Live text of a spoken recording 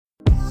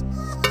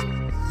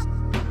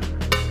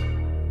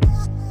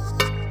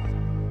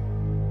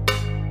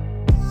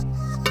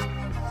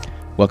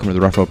Welcome to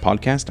the Rough Road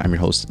Podcast. I'm your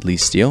host, Lee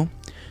Steele.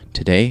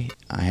 Today,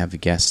 I have the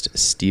guest,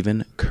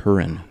 Stephen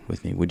Curran,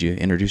 with me. Would you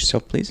introduce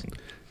yourself, please?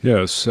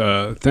 Yes,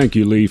 thank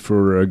you, Lee,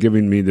 for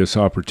giving me this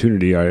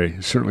opportunity. I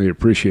certainly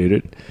appreciate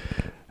it.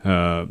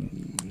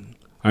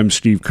 I'm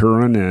Steve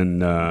Curran,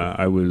 and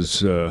I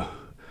was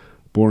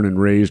born and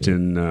raised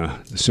in the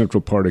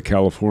central part of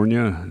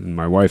California. And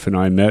my wife and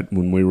I met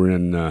when we were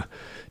in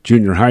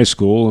junior high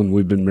school, and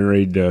we've been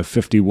married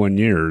 51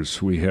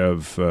 years. We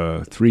have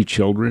 4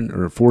 children,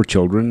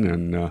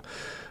 and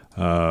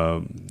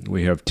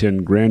we have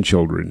 10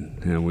 grandchildren,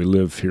 and we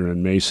live here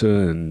in Mesa,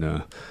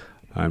 and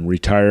I'm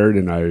retired,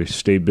 and I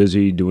stay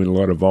busy doing a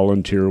lot of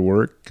volunteer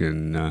work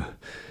and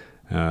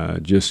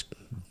just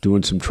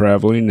doing some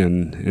traveling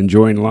and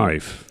enjoying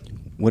life.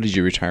 What did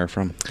you retire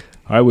from?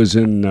 I was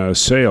in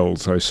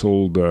sales. I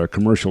sold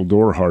commercial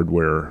door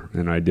hardware,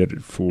 and I did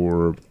it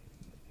for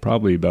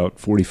probably about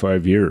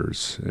 45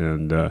 years,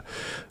 and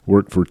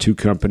worked for 2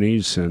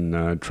 companies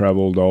and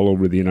traveled all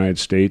over the United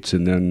States,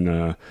 and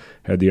then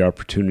had the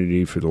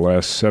opportunity for the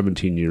last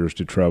 17 years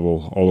to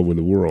travel all over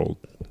the world.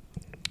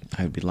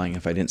 I would be lying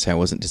if I didn't say I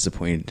wasn't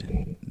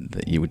disappointed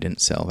that you didn't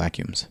sell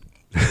vacuums.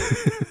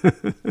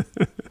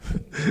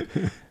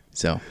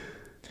 So,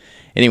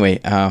 anyway,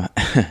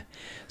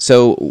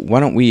 so why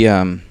don't we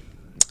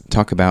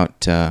talk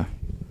about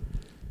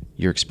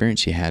your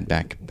experience you had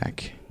back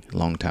a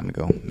long time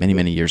ago,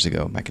 many years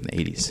ago, back in the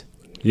 80s.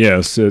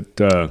 Yes, it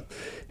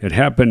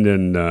happened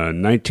in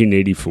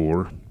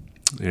 1984,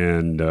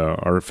 and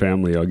our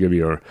family, I'll give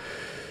you our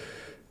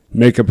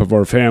makeup of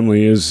our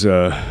family is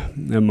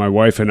and my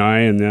wife and I,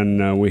 and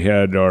then we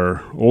had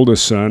our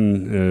oldest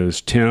son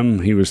is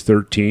Tim. He was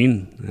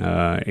 13.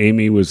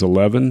 Amy was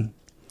 11.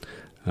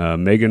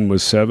 Megan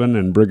was 7,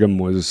 and Brigham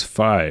was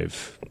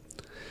 5.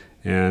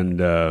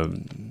 And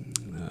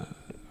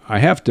I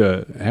have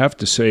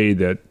to say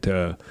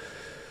that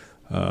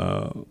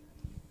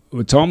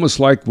it's almost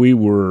like we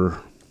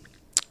were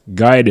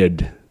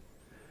guided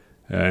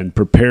and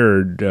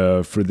prepared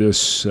for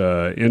this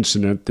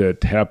incident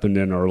that happened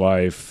in our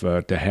life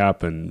to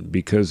happen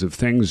because of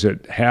things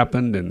that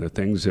happened and the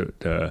things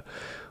that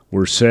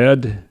were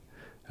said.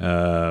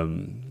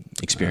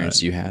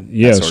 Experience you had,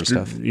 yes, that sort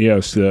of stuff?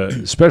 Yes,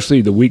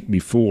 especially the week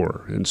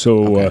before. And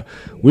so Okay.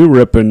 We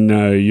were up in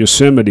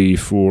Yosemite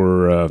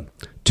for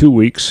 2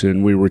 weeks,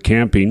 and we were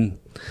camping,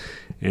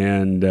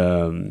 and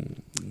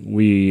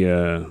we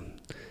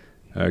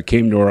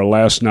came to our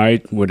last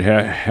night, would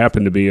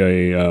happen to be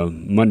a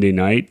Monday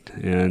night,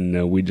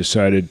 and we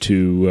decided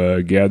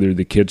to gather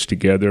the kids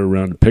together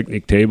around a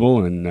picnic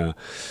table, and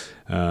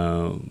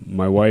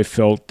my wife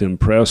felt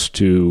impressed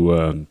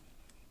to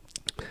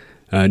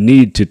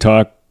need to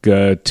talk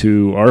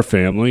to our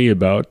family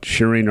about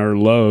sharing our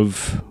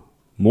love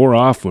more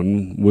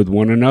often with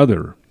one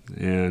another.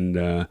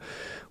 And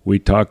we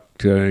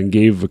talked and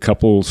gave a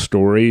couple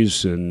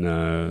stories, and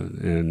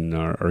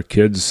our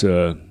kids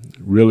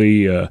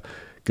really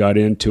got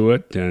into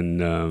it,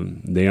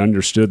 and they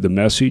understood the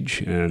message.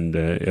 And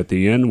at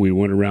the end, we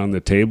went around the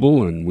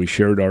table and we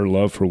shared our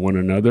love for one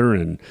another,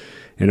 and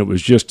it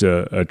was just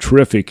a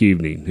terrific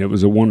evening. It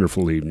was a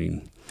wonderful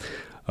evening.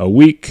 A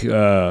week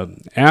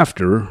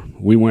after,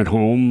 we went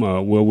home.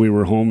 We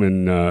were home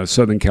in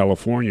Southern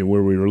California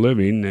where we were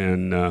living,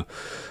 and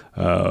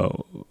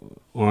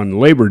on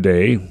Labor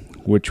Day,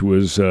 which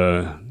was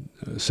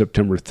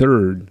September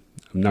 3rd,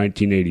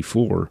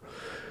 1984,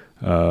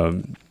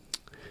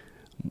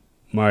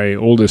 my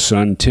oldest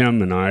son,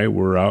 Tim, and I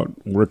were out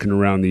working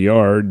around the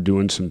yard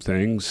doing some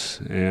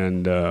things,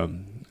 and a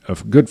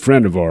good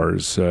friend of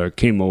ours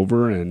came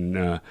over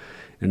and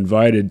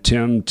invited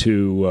Tim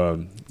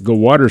to go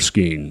water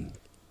skiing.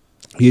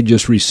 He had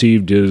just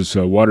received his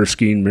water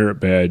skiing merit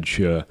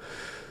badge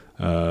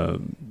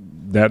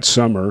that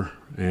summer,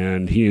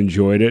 and he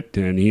enjoyed it,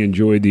 and he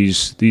enjoyed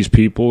these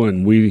people,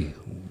 and we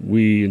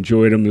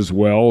enjoyed them as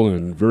well,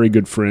 and very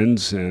good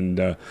friends.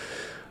 And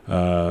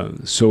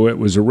so it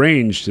was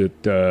arranged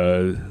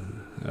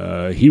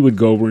that he would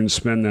go over and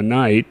spend the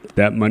night,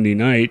 that Monday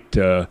night,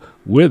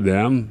 with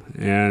them,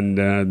 and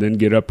then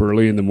get up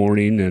early in the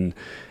morning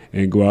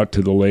and go out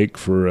to the lake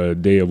for a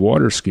day of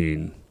water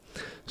skiing.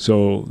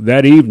 So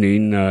that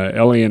evening,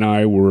 Ellie and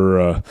I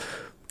were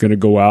going to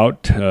go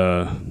out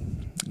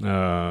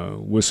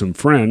with some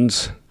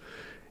friends,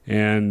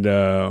 and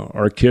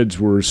our kids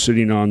were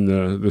sitting on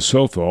the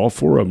sofa. All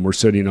 4 of them were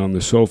sitting on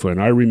the sofa,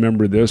 and I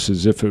remember this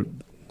as if it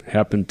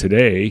happened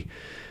today.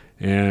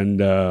 And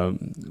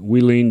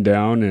we leaned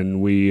down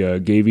and we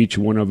gave each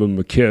one of them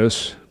a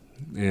kiss,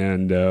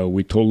 and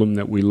we told them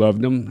that we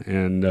loved them,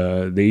 and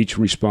they each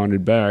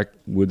responded back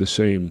with the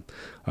same,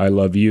 "I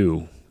love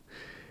you."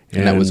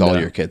 And that was all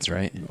your kids,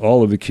 right?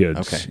 All of the kids.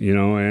 Okay.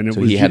 And it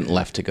so was he hadn't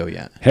left to go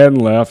yet. Hadn't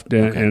left,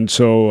 Okay. and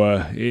so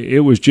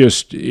it was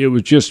just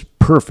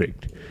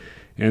perfect.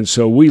 And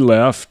so we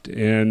left,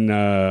 and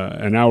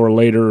an hour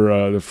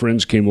later, the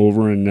friends came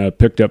over and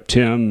picked up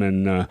Tim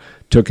and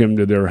took him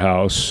to their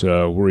house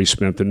where he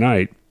spent the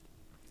night.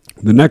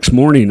 The next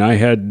morning, I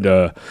had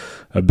a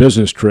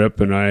business trip,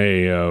 and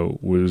I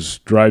was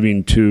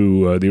driving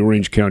to the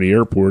Orange County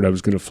Airport. I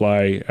was going to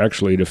fly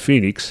actually to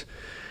Phoenix,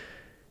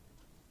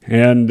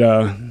 and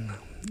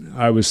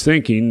I was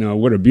thinking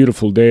what a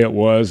beautiful day it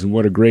was, and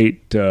what a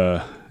great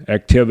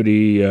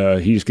activity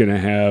he's going to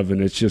have,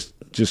 and it's just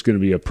going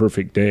to be a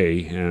perfect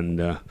day.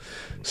 And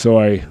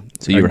so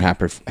you were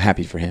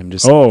happy for him,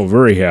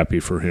 very happy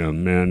for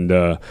him, and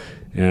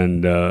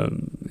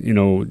you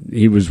know,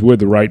 he was with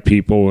the right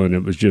people, and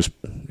it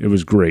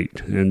was great.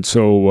 And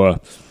so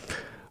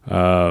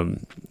I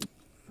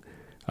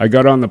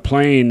got on the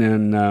plane,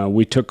 and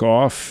we took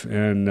off,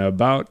 and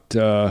about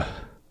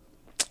 10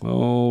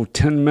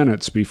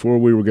 minutes before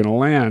we were going to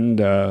land,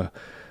 the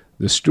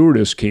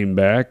stewardess came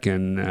back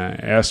and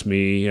asked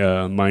me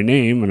my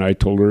name, and I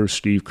told her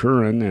Steve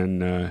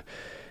Curran,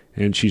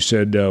 and she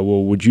said,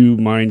 well, would you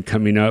mind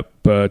coming up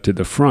to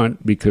the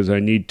front, because I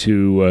need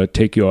to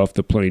take you off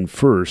the plane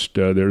first.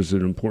 There's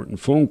an important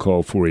phone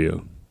call for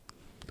you.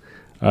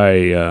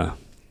 I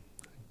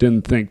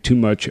didn't think too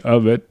much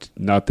of it,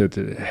 not that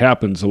it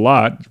happens a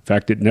lot. In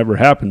fact, it never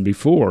happened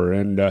before.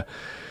 And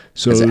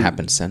so has it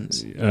happened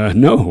since?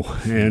 No.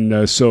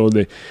 And so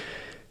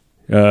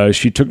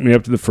she took me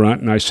up to the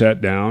front, and I sat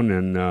down,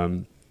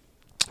 and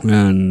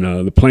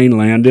the plane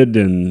landed,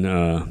 and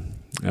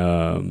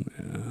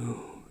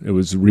it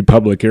was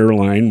Republic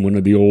Airline, one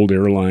of the old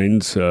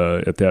airlines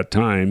at that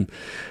time.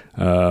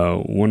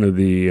 One of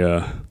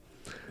the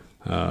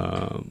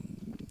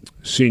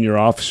senior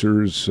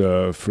officers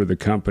for the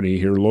company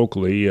here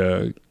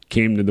locally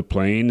came to the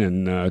plane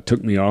and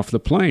took me off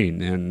the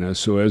plane. And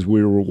so as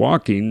we were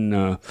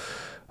walking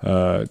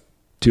to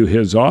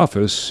his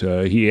office,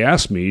 he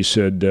asked me, he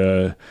said,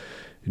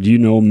 do you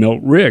know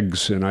Milt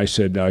Riggs? And I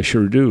said, I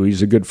sure do.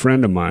 He's a good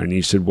friend of mine.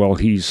 He said, well,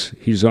 he's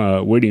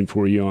waiting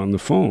for you on the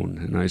phone.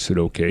 And I said,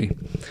 okay.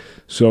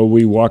 So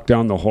we walked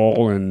down the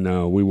hall,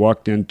 and we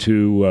walked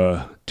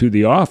into to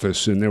the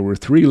office, and there were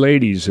three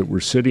ladies that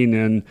were sitting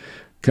in,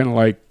 kind of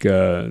like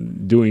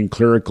doing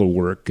clerical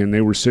work, and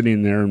they were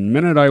sitting there. And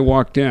the minute I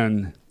walked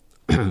in,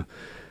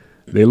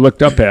 they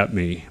looked up at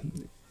me,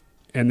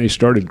 and they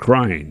started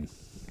crying.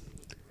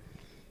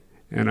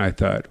 And I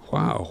thought,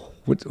 wow,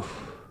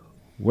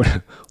 what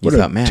I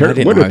didn't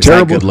know I was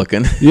terrible, that good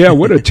looking. Yeah,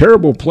 what a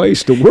terrible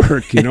place to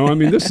work. You know, I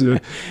mean, this is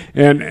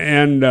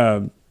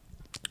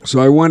so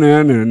I went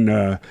in,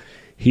 and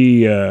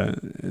he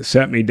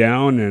sat me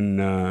down,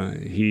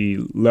 and he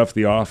left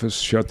the office,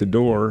 shut the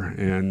door,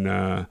 and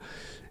I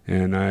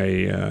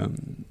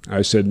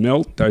said,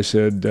 Milt, I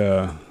said,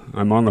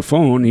 I'm on the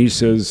phone. He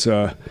says,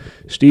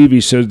 Steve,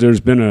 he says,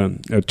 there's been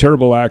a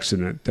terrible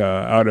accident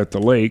out at the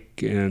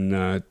lake,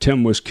 and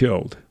Tim was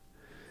killed.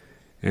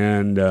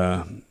 And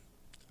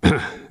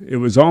it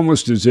was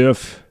almost as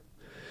if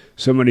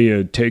somebody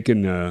had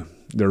taken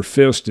their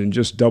fist and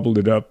just doubled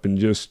it up and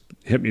just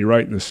hit me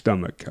right in the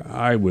stomach.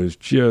 I was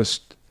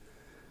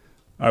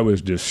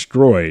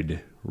destroyed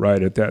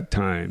right at that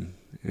time.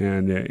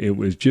 And it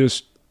was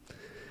just,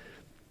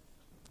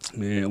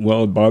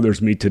 well, it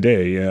bothers me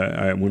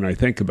today when I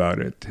think about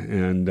it.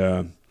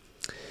 And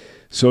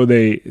so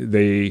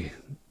they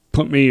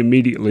put me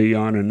immediately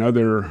on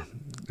another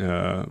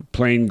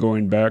plane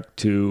going back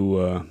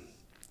to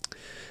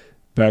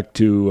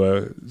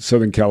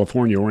Southern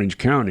California, Orange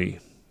County.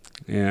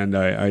 And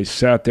I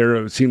sat there.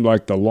 It seemed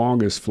like the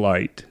longest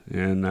flight.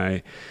 And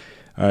I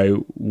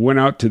went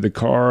out to the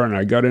car, and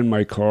I got in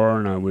my car,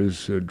 and I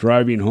was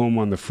driving home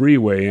on the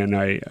freeway, and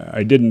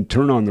I didn't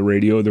turn on the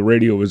radio. The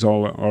radio was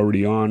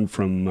already on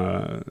from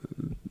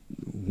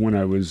when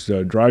I was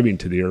driving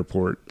to the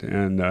airport,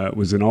 and it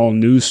was an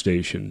all-news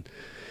station.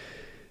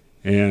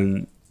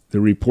 And the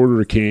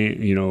reporter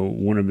came, you know,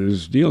 one of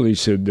his deals, he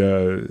said,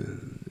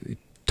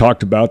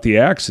 talked about the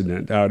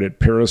accident out at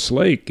Paris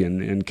Lake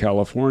in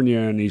California,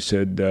 and he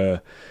said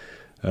a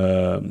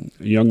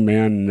young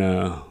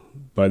man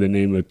by the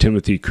name of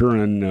Timothy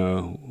Curran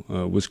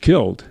was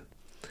killed.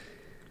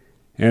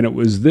 And it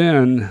was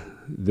then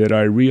that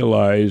I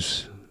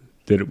realized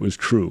that it was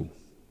true.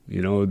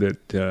 You know,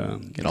 that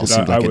it all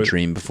seemed like a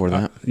dream before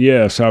that.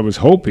 Yes, I was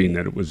hoping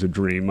that it was a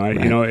dream. Right.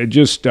 You know, it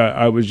just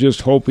I was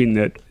just hoping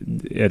that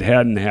it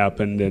hadn't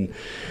happened,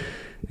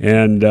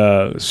 and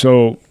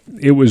so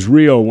it was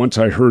real once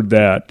I heard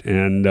that.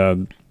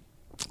 And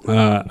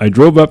I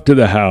drove up to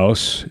the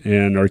house,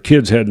 and our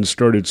kids hadn't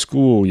started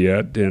school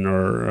yet, and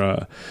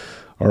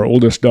our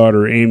oldest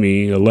daughter,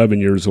 Amy, 11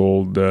 years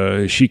old,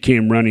 she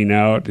came running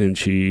out, and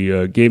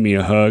she gave me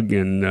a hug,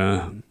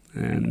 and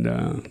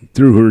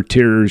through her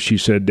tears, she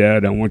said,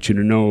 Dad, I want you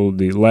to know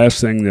the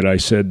last thing that I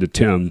said to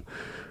Tim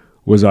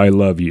was, I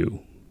love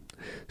you.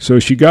 So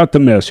she got the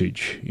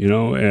message, you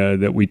know,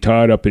 that we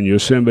taught up in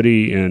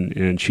Yosemite,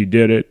 and she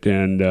did it,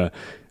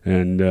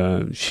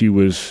 and she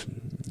was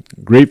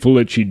grateful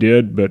that she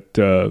did, but,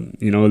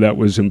 you know, that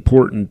was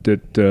important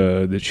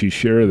that she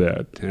share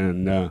that.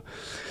 And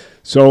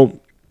so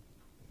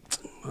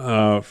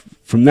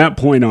from that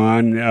point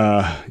on,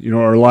 you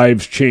know, our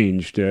lives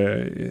changed.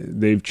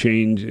 They've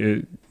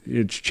changed.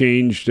 It's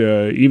changed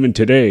even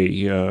today.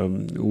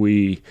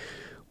 We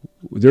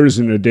there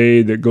isn't a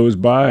day that goes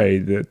by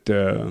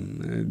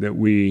that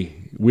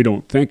we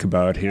don't think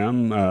about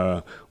him.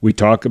 We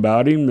talk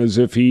about him as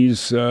if he's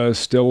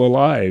still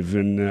alive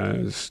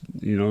and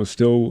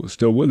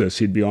still with us.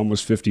 He'd be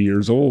almost 50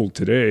 years old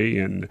today,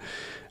 and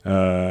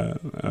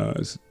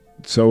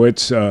so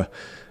it's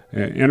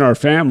in our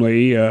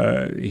family.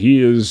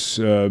 He has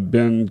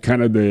been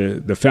kind of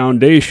the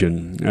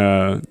foundation.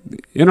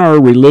 In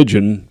our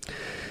religion,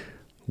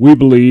 we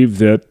believe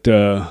that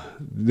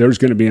there's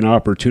going to be an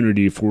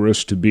opportunity for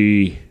us to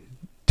be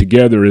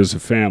together as a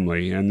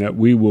family, and that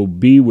we will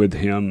be with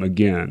him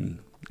again.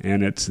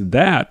 And it's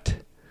that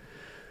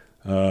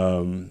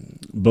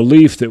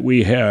belief that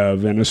we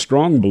have, and a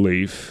strong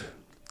belief,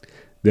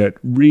 that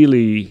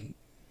really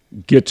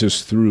gets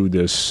us through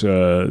this,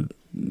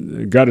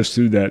 got us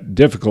through that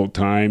difficult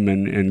time,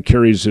 and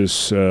carries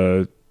us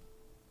to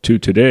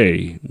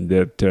today,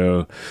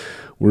 that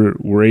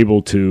we're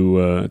able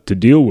to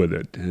deal with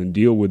it and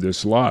deal with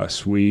this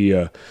loss.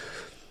 We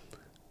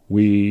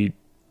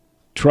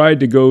tried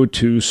to go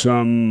to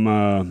some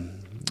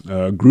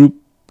group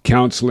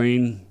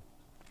counseling,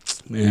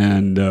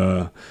 and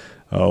a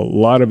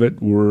lot of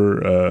it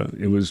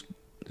was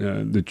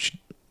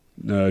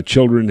the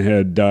children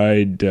had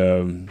died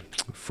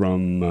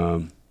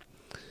from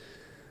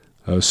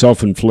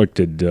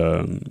self-inflicted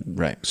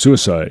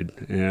suicide,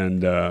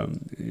 and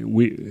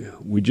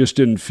we just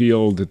didn't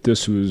feel that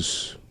this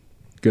was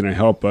going to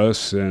help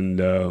us, and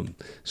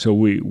so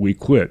we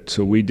quit.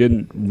 So we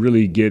didn't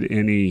really get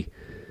any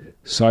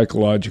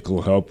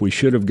psychological help. We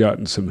should have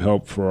gotten some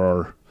help for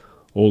our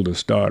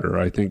oldest daughter.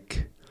 I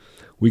think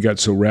we got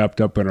so wrapped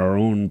up in our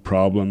own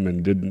problem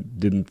and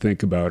didn't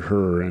think about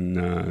her,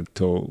 and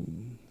till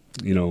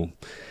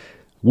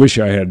wish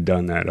I had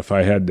done that. If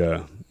I had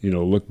to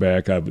look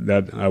back, I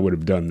would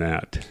have done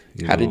that.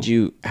 How did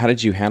you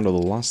handle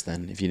the loss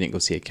then, if you didn't go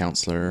see a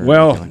counselor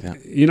or anything like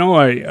that?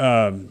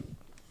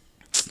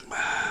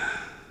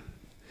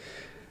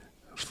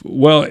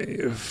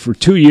 For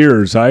 2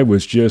 years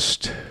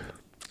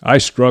I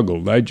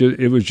struggled.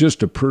 It was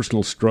just a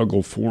personal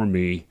struggle for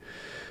me.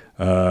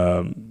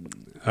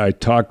 I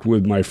talked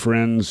with my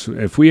friends.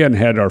 If we hadn't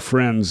had our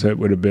friends, that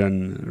would have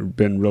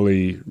been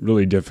really,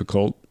 really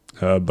difficult.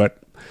 But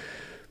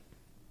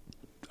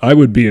I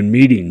would be in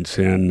meetings,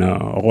 and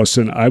all of a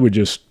sudden I'd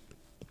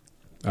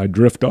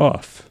drift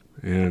off,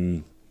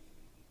 and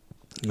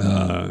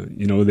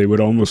they would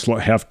almost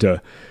have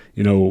to,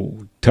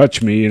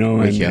 touch me,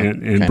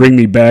 and bring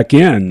me back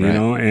in,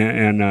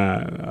 and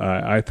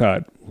I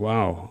thought,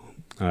 wow,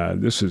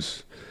 this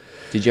is.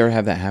 Did you ever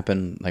have that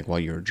happen, like while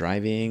you were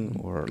driving,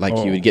 or like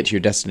you would get to your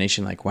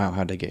destination, like, wow,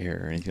 how'd I get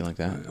here, or anything like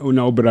that? Oh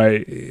no, but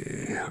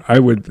I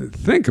would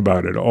think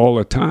about it all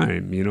the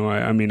time.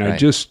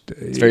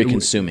 It's very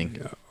consuming.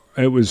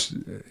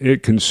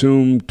 It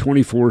consumed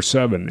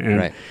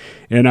 24/7,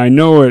 and I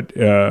know it.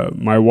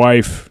 My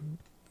wife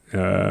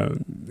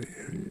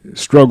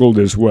struggled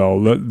as well.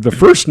 The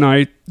first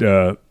night,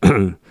 the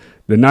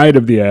night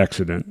of the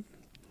accident,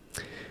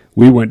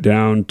 we went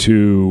down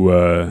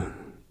to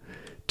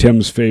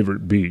Tim's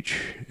favorite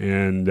beach,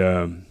 and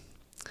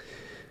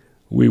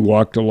we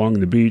walked along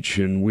the beach,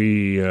 and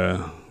we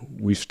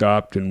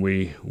stopped, and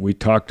we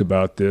talked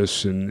about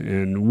this,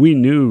 and we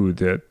knew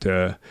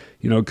that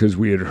because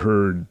we had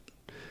heard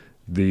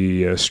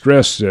the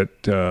stress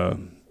that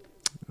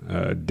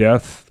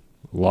death,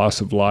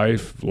 loss of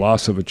life,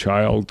 loss of a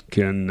child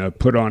can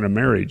put on a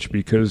marriage,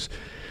 because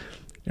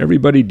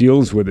everybody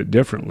deals with it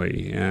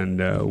differently. And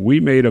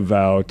we made a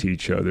vow to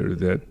each other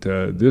that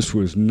this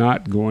was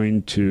not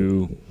going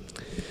to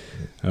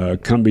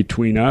come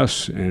between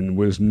us, and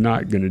was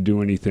not going to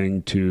do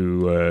anything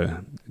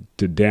to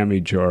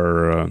damage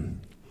our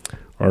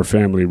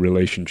family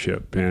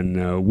relationship.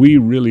 And we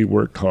really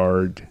worked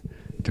hard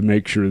to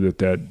make sure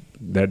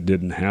that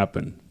didn't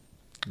happen.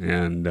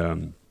 And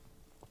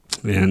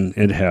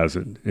it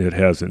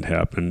hasn't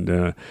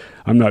happened.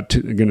 I'm not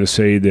going to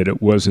say that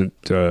it wasn't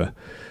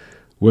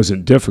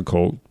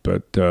difficult,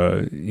 but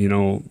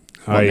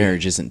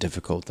marriage isn't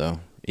difficult though,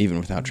 even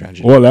without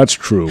tragedy. Well, that's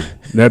true.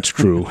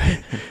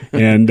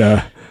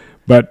 And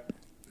but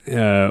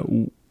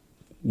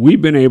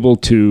we've been able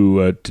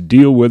to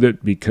deal with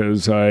it,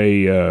 because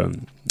I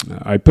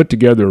put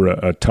together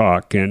a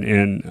talk,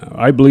 and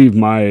I believe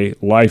my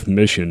life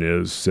mission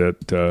is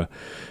that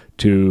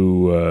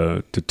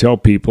to tell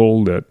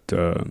people that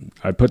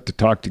I put the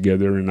talk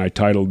together, and I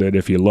titled it,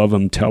 "If You Love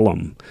 'Em, Tell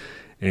 'Em."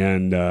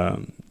 And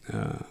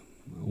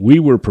we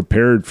were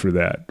prepared for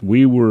that.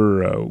 We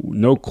were,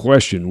 no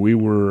question, we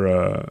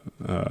were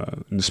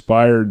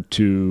inspired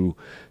to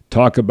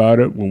talk about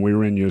it when we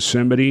were in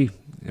Yosemite.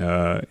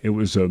 It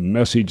was a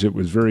message that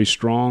was very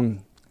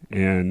strong,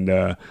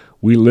 and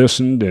we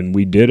listened, and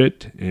we did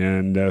it,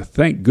 and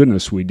thank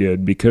goodness we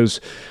did, because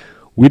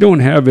we don't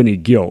have any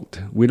guilt.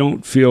 We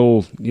don't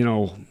feel,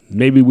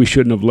 maybe we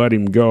shouldn't have let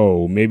him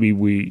go. Maybe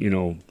we,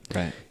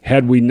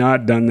 had we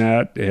not done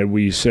that, had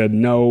we said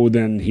no,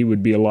 then he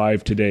would be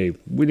alive today.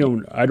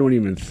 I don't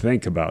even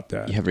think about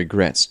that. You have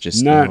regrets,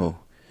 just none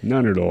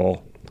at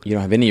all. You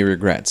don't have any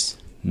regrets.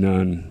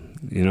 None.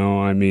 You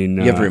know, I mean,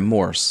 You have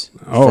remorse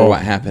oh. for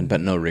what happened,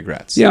 but no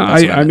regrets. Yeah,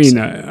 That's what I meant mean,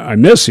 to say. I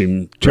miss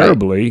him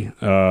terribly.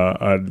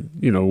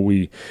 You know,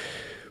 we,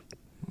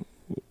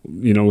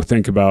 you know,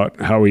 think about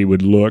how he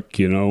would look,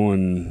 you know,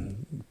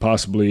 and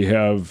possibly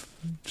have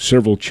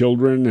several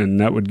children, and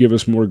that would give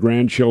us more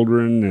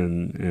grandchildren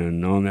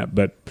and on that.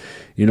 But,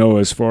 you know,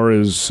 as far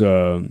as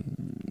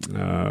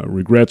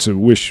regrets, I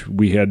wish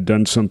we had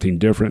done something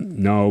different.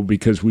 No,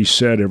 because we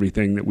said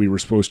everything that we were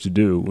supposed to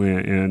do.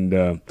 And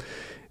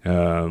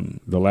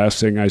the last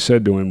thing I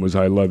said to him was,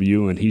 "I love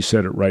you," and he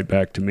said it right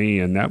back to me,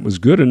 and that was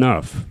good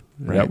enough.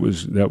 Right.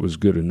 That was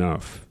good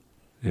enough.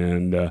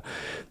 And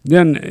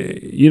then,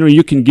 you know,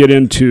 you can get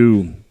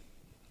into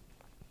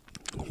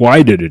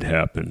why did it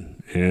happen?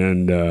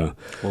 And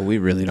Well, we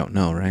really don't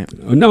know, right?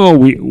 no,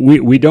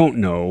 we don't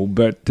know,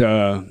 but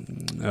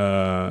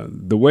the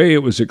way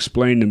it was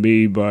explained to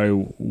me by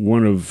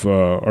one of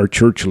our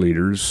church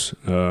leaders,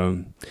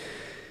 you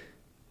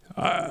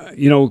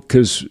know,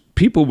 because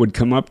people would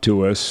come up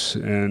to us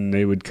and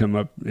they would come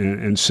up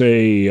and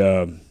say,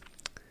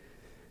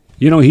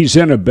 you know, he's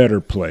in a better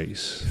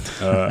place.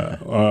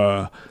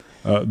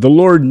 The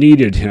Lord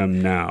needed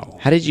him now.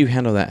 How did you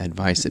handle that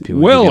advice that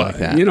people would give you like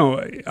that? You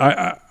know,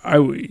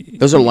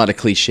 Those are a lot of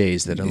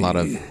cliches that a lot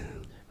of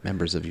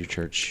members of your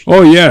church.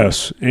 oh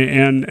yes,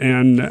 and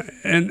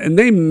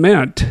they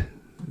meant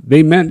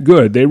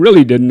good. They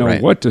really didn't know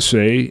Right. what to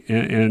say,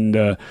 and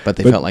But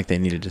they felt like they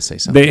needed to say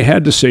something. they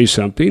had to say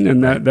something,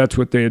 and that's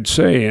what they'd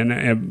say.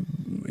 And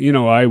you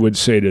know, I wouldn't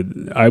say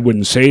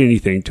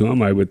anything to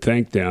them. I would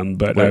thank them,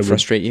 but Would I it would.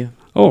 frustrate you?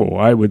 Oh,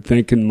 I would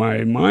think in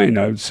my mind,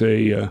 I would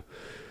say,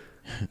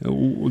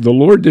 the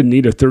Lord didn't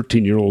need a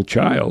 13-year-old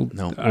child.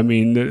 No. I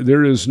mean,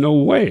 there is no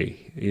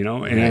way, you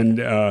know. And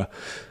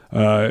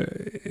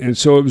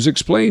so it was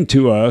explained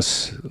to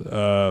us.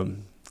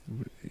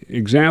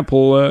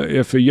 Example: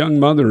 if a young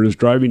mother is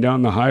driving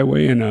down the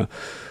highway and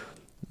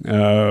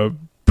a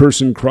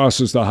person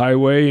crosses the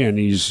highway and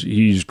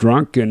he's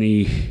drunk and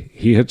he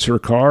hits her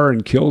car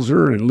and kills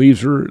her and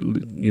leaves her,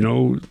 you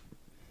know,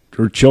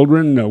 her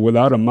children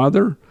without a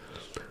mother.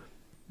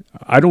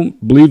 I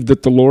don't believe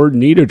that the Lord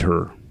needed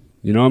her.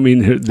 You know, I mean,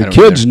 the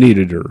kids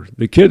needed her.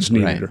 The kids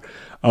needed her.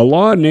 A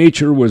law of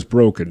nature was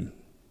broken.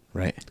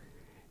 Right.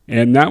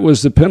 And that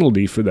was the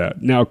penalty for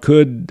that. Now,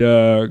 could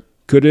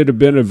it have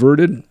been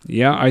averted?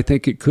 Yeah, I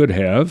think it could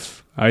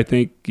have. I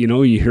think, you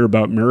know, you hear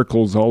about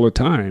miracles all the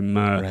time.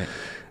 Right.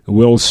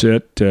 We'll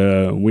sit,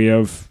 we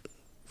have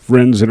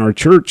friends in our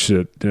church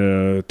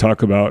that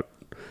talk about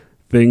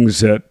things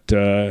that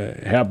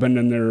happened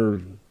in their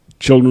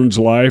children's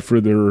life or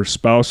their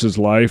spouse's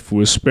life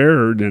was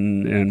spared,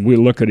 and we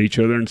look at each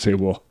other and say,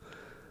 well,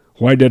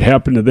 why did it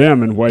happen to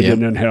them and why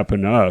didn't it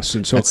happen to us?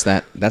 And so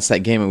that's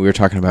that game that we were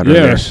talking about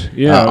earlier. Yes,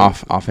 yeah.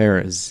 Off air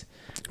is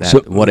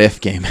that what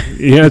if game.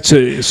 Yeah,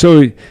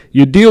 so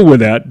you deal with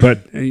that,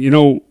 but you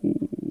know,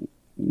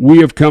 we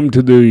have come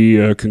to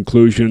the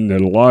conclusion that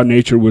a law of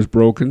nature was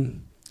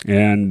broken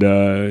and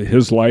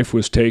his life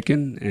was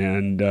taken,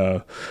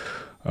 and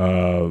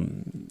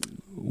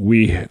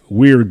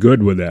we are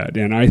good with that.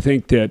 And I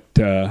think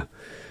that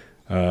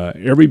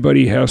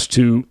everybody has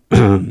to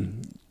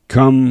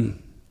come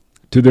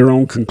to their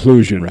own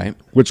conclusion, right?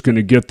 What's going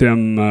to get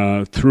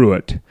them through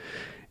it.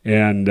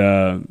 And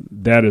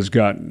that has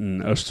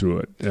gotten us through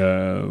it.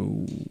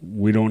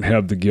 We don't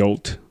have the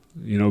guilt,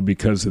 you know,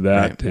 because of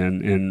that. Right.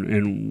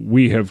 And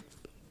we've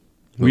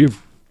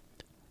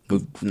I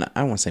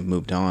don't want to say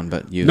moved on,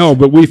 but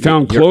but we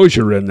found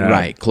closure in that.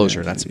 Right,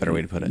 closure. That's a better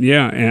way to put it.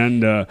 Yeah,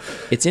 and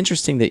it's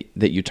interesting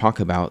that you talk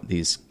about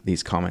these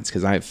comments,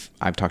 because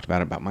I've talked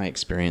about my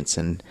experience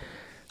and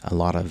a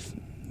lot of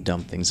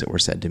dumb things that were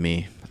said to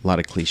me, a lot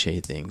of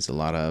cliche things, a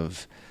lot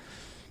of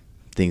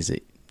things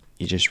that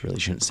you just really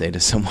shouldn't say to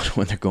someone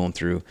when they're going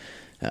through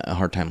a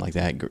hard time like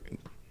that.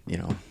 You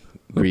know,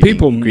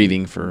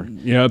 grieving for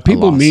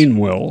people a loss. mean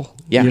well.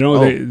 Yeah, you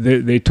know,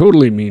 they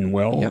totally mean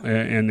well, Yep.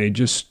 and they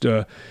just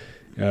you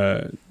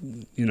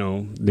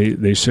know,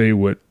 they say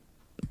what.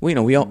 Well, you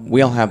know,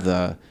 we all have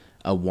a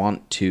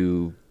want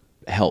to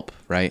help,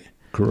 right?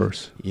 Of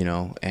course. You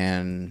know,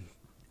 and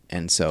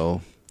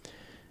so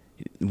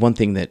one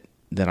thing that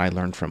I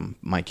learned from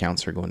my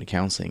counselor going to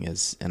counseling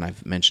is, and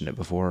I've mentioned it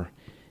before,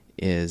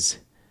 is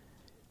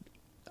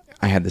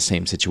I had the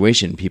same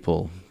situation,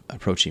 people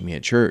approaching me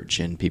at church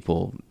and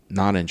people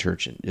not in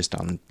church, and just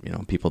on, you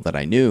know, people that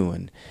I knew,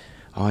 and,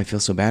 oh, I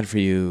feel so bad for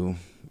you,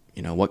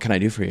 you know, what can I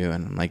do for you?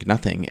 And I'm like,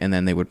 nothing. And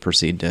then they would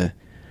proceed to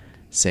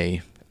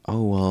say,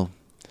 oh, well,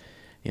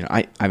 you know,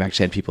 I've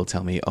actually had people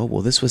tell me, oh,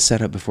 well, this was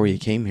set up before you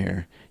came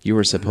here. You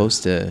were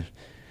supposed to,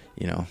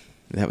 you know,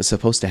 that was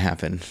supposed to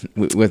happen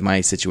with my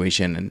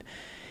situation.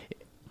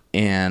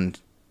 And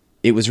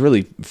it was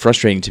really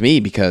frustrating to me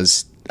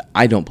because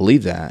I don't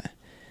believe that.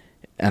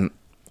 And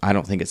I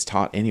don't think it's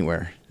taught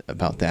anywhere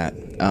about that,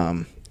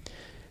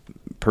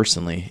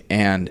 personally.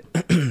 And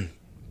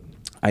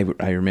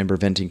I remember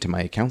venting to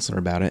my counselor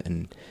about it,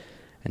 and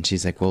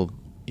she's like, well,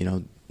 you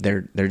know,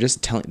 they're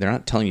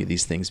not telling you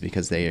these things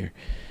because they,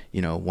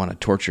 you know, want to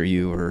torture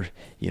you or,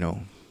 you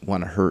know,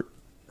 want to hurt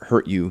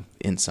hurt you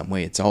in some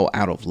way. It's all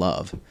out of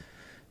love.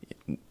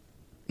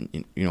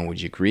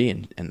 Would you agree?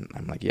 And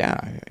I'm like, yeah,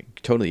 I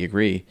totally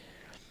agree.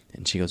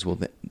 And she goes, well,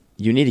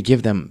 you need to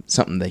give them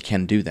something they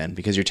can do then,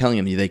 because you're telling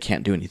them they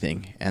can't do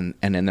anything. And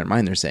in their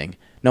mind, they're saying,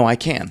 no, I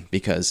can,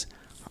 because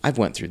I've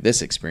went through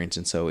this experience.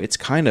 And so it's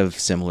kind of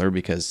similar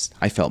because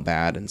I felt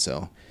bad. And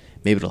so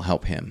maybe it'll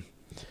help him.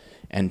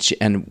 And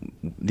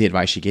the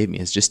advice she gave me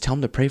is just tell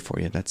him to pray for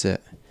you. That's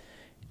it.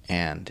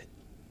 And,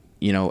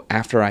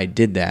 after I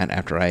did that,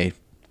 after I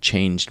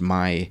changed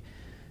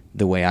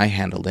the way I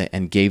handled it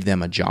and gave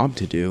them a job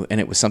to do, and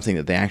it was something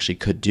that they actually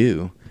could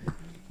do,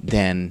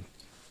 then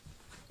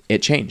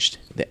it changed.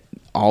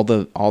 All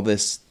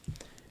this,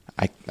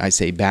 I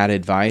say bad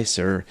advice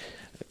or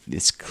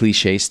this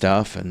cliche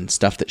stuff and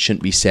stuff that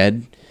shouldn't be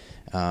said,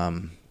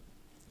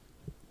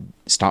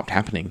 stopped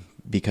happening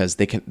because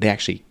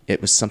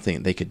it was something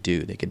that they could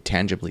do. They could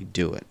tangibly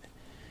do it.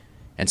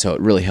 And so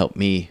it really helped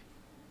me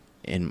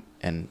I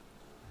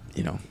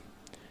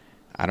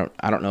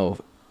don't know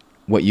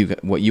what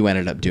you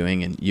ended up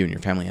doing and you and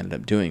your family ended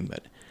up doing,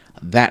 but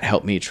that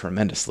helped me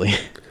tremendously.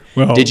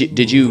 Well,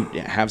 did you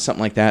have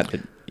something like that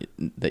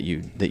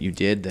you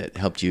did that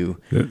helped you?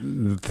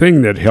 The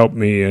thing that helped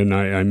me, and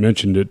I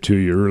mentioned it to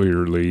you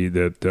earlier, Lee,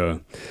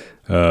 that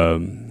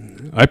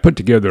I put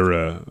together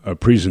a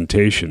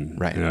presentation,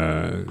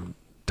 right,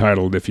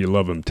 titled "If You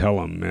Love 'Em, Tell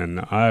 'Em," and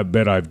I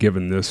bet I've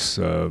given this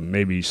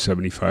maybe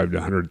 75 to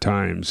 100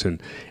 times,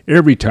 and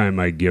every time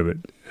I give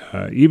it,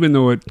 even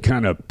though it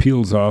kind of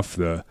peels off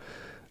the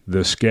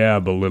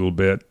scab a little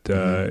bit,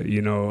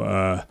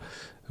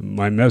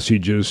 my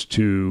message is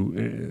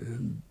to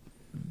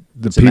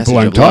the people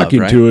I'm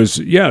talking to is,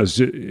 yes,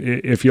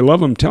 if you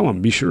love them, tell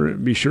them. Be sure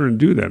and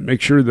do that.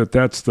 Make sure that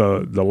that's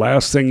the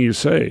last thing you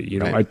say.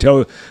 Right.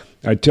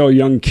 I tell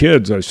young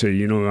kids, I say,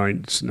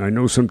 I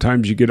know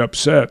sometimes you get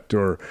upset,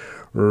 or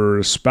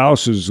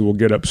spouses will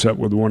get upset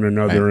with one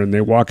another, right, and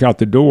they walk out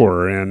the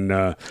door and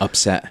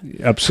upset,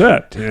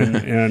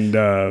 and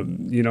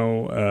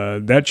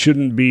that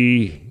shouldn't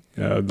be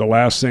the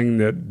last thing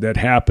that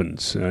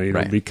happens,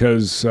 right,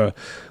 because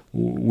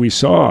we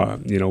saw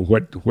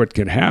what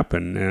could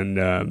happen,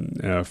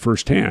 and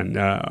firsthand.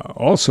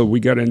 Also, we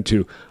got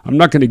into. I'm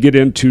not going to get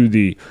into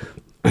the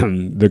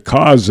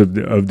cause of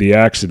the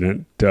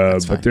accident,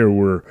 but there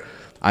were.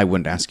 I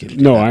wouldn't ask you to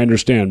do No, that. I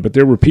understand, but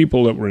there were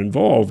people that were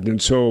involved,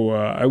 and so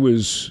I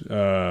was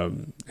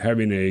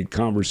having a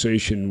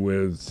conversation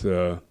with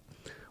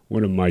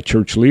one of my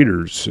church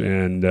leaders,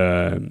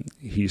 and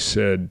he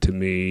said to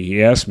me,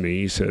 he asked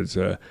me, he says,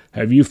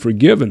 "Have you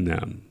forgiven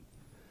them?"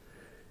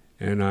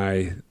 And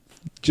I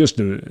just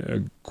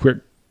a quick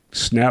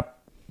snap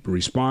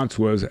response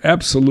was,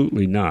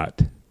 "Absolutely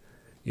not."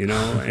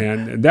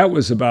 And that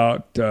was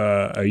about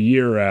a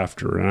year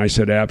after, and I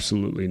said,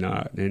 "Absolutely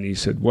not." And he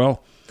said,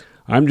 "Well,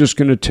 I'm just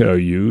going to tell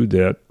you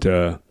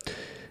that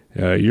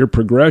your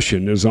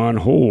progression is on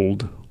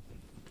hold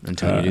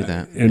until you do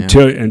that.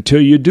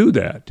 Until you do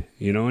that,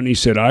 And he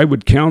said, "I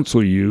would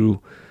counsel you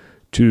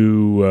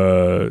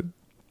to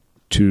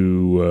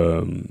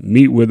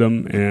meet with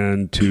them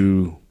and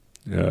to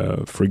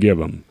forgive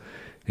them."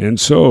 And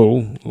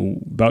so,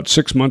 about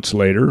 6 months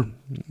later,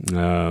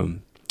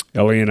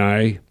 Ellie and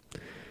I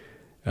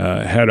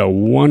had a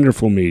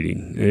wonderful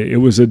meeting.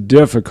 It was a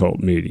difficult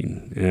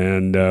meeting,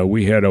 and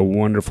we had a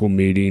wonderful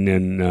meeting,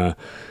 and a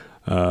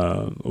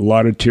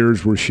lot of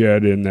tears were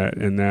shed in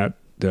that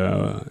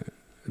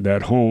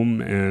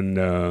home,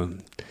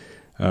 and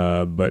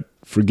but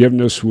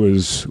forgiveness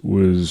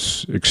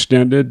was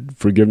extended.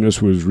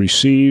 Forgiveness was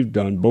received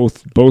on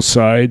both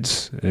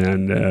sides,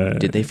 and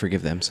did they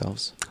forgive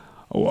themselves?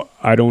 Oh,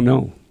 I don't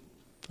know.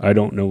 I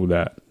don't know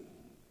that.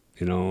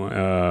 You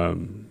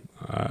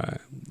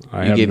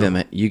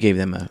gave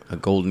them a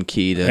golden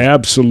key to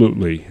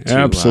absolutely.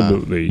 And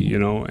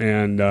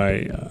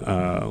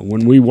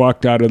when we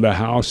walked out of the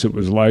house, it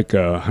was like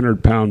a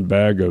 100-pound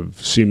bag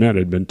of cement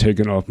had been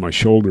taken off my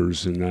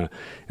shoulders, and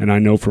I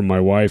know from my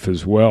wife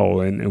as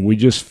well, and we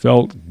just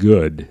felt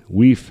good.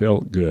 We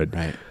felt good,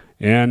 right?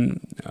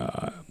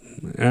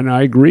 And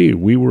I agree.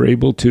 We were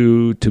able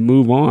to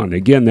move on.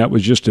 Again, that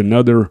was just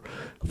another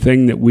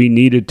thing that we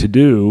needed to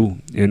do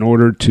in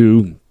order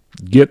to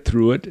get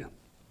through it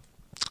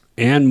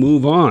and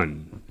move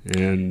on,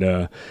 and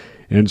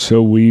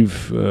so we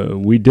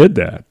did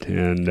that.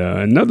 And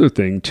another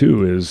thing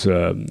too is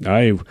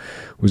I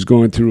was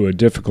going through a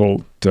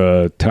difficult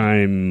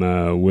time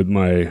with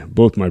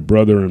both my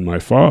brother and my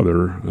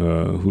father,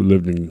 who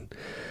lived in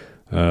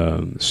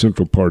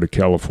central part of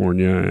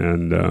California,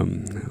 and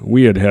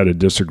we had a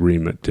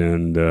disagreement,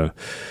 and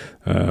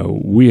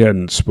we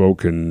hadn't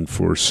spoken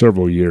for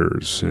several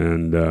years.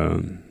 And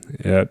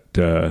at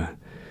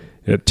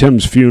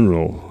Tim's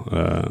funeral.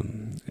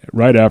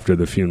 Right after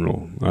the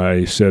funeral,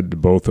 I said to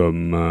both of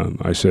them,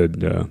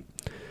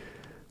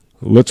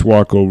 let's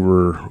walk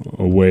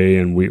away,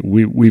 and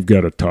we've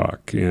got to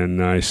talk.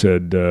 And I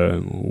said,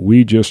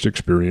 we just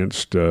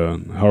experienced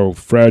how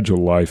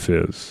fragile life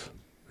is.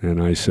 And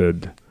I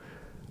said,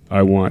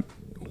 I want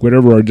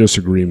whatever our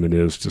disagreement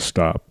is to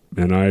stop.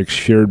 and I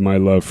shared my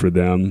love for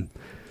them.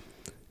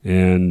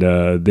 And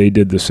they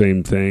did the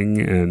same thing,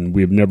 and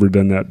we've never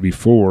done that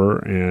before,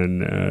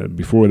 and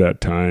before that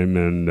time.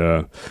 And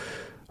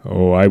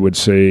I would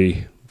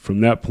say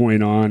from that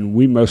point on,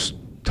 we must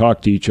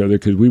talk to each other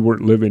because we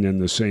weren't living in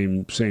the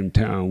same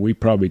town. We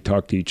probably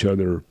talked to each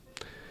other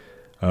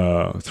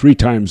 3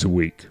 times a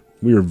week.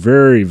 We were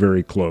very,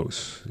 very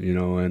close,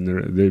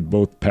 and they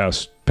both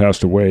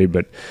passed away,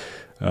 but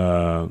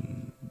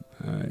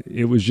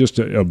it was just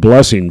a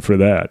blessing for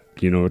that,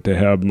 to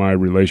have my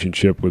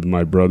relationship with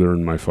my brother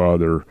and my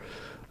father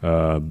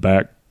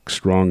back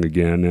strong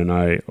again, and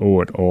I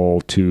owe it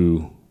all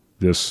to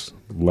this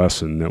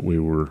lesson that we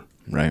were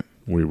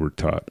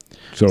taught.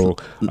 So,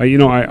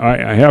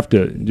 I have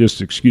to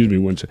just excuse me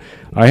one second.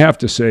 I have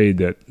to say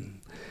that.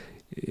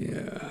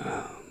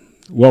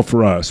 Well,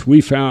 for us, we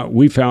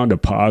found a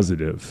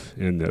positive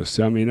in this.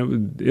 I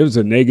mean, it was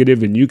a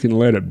negative, and you can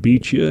let it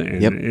beat you,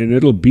 and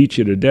it'll beat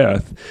you to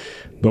death.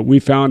 But we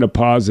found a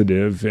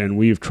positive, and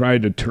we've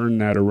tried to turn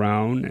that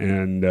around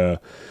and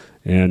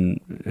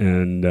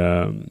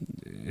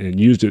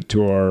used it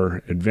to our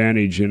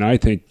advantage. And I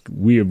think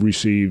we have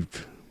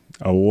received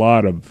a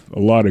lot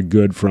of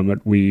good from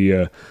it.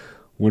 We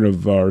one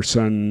of our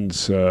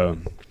sons.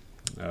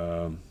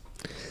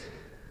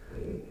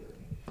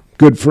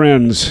 Good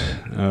friends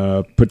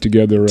put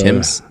together...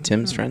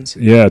 Tim's friends?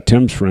 Yeah,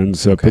 Tim's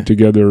friends put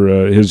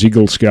together... his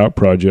Eagle Scout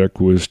project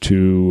was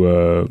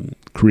to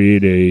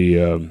create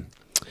a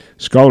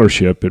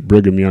scholarship at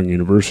Brigham Young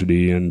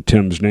University in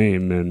Tim's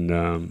name, and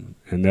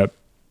that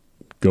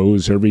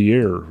goes every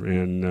year.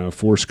 And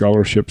 4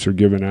 scholarships are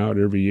given out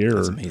every year.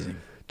 That's amazing.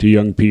 To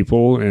young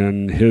people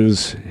in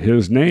his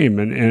name.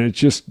 And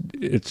it's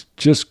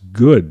just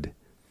good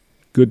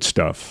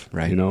stuff.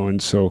 Right.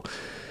 And So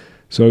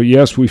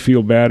yes, we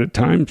feel bad at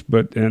times,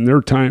 but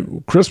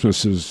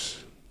Christmas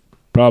is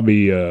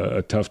probably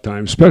a tough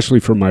time, especially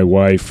for my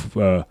wife.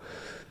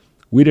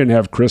 We didn't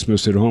have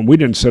Christmas at home. We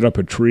didn't set up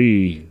a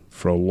tree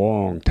for a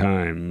long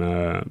time,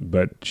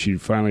 but she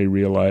finally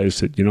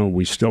realized that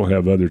we still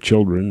have other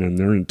children and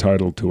they're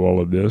entitled to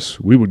all of this.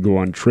 We would go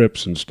on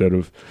trips instead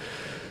of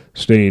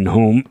staying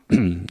home,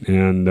 and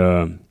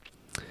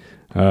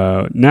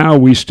now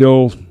we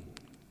still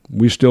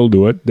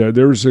do it.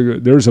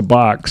 There's a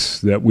box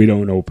that we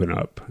don't open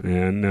up,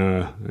 and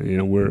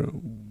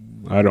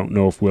I don't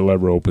know if we'll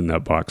ever open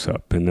that box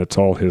up, and that's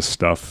all his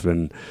stuff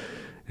and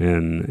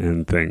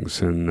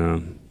things,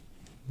 and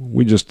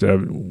we just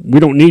we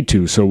don't need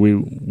to, so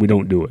we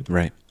don't do it.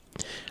 Right.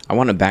 I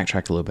want to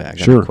backtrack a little bit. I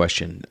got a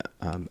question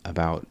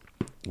about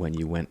when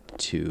you went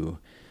to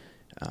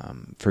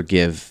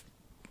forgive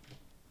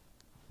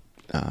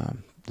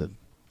the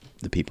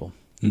people.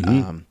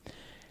 Mm-hmm.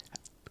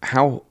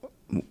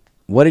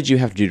 What did you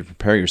have to do to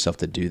prepare yourself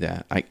to do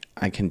that? I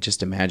can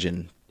just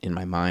imagine in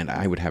my mind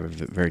I would have a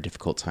very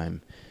difficult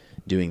time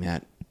doing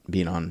that,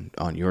 being on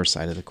your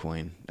side of the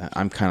coin.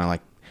 I'm kind of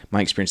like,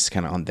 my experience is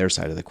kind of on their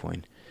side of the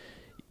coin.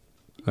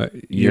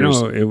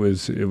 It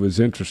was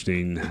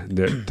interesting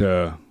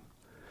that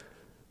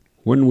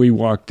when we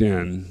walked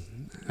in,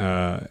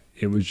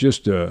 it was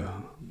just a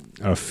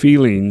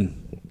feeling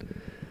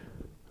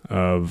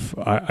of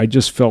I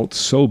just felt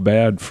so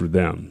bad for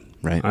them.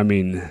 Right. I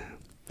mean.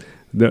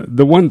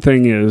 The one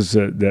thing is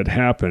that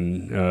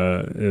happened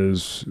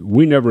is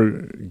we never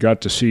got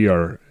to see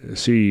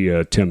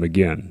Tim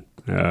again.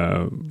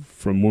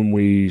 From when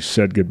we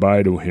said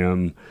goodbye to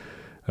him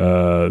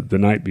the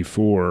night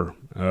before,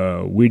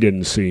 we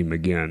didn't see him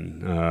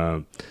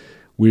again.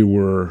 We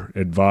were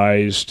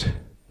advised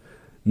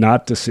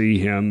not to see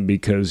him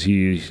because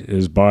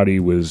his body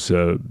was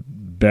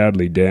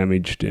badly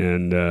damaged,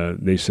 and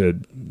they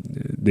said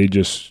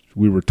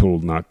we were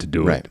told not to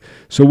do it.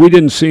 So we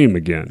didn't see him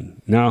again.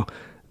 Now,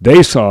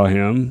 they saw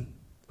him.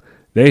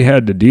 They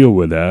had to deal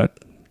with that.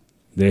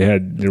 There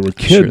were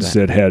kids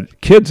that had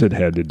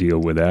to deal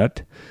with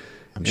that.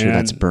 I'm sure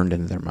that's burned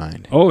into their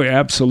mind. Oh,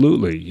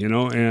 absolutely.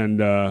 And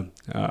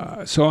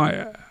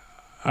so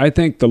I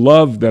think the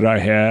love that I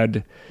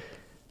had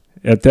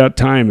at that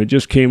time, it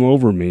just came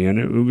over me, and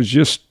it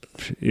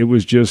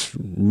was just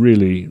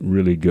really,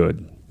 really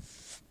good.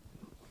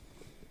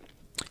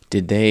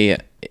 Did they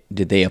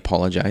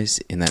apologize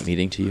in that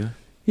meeting to you?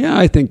 Yeah,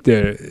 I think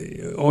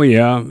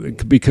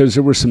because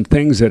there were some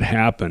things that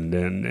happened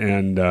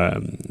and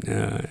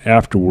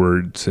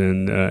afterwards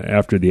and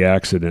after the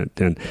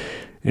accident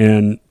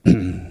and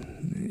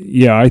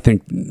yeah, I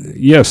think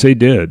yes, they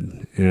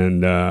did,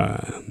 and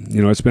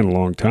it's been a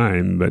long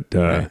time, but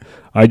right.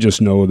 I just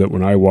know that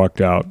when I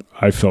walked out,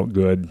 I felt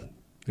good,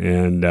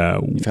 and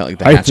you felt like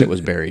the hatchet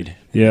was buried.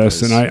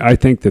 Yes, and I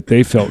think that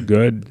they felt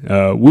good.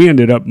 We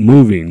ended up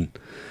moving.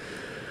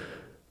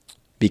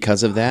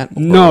 Because of that?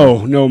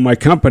 No, my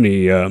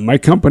company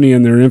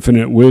in their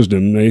infinite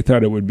wisdom, they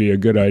thought it would be a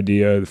good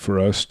idea for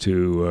us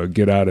to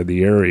get out of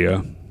the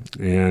area.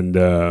 And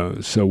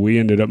so we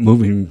ended up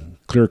moving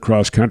clear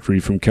across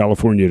country from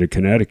California to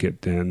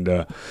Connecticut. And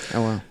oh,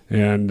 wow.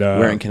 And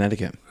where in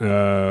Connecticut?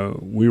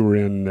 We were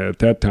at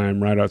that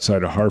time, right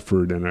outside of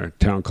Hartford in a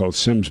town called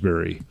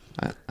Simsbury.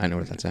 I know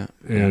where that's at.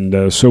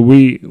 And so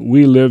we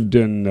lived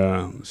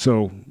in,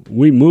 so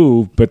we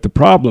moved, but the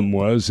problem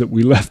was that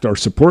we left our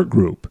support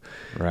group.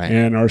 Right.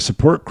 And our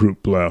support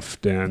group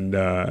left.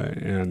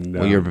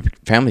 Well, your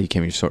family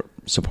became your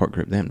support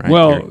group then, right?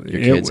 Well,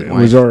 your kids it and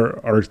wife. was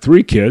our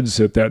 3 kids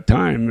at that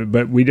time,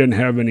 but we didn't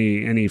have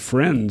any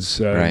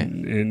friends, Right.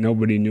 and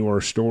nobody knew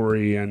our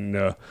story,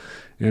 and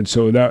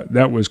so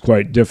that was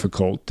quite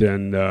difficult.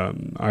 And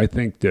I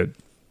think that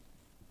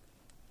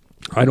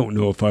I don't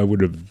know if I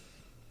would have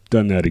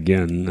done that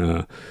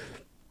again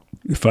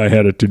if I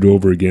had it to do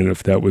over again,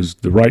 if that was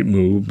the right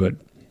move, but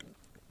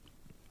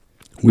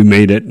we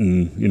made it,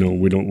 and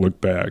we don't look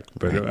back.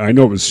 But Right. I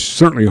know it was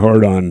certainly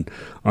hard on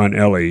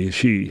Ellie.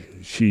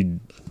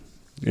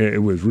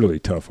 It was really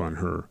tough on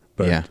her.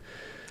 But Yeah,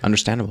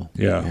 understandable.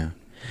 Yeah.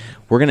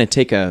 We're going to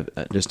take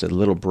just a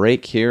little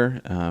break here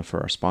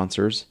for our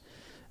sponsors.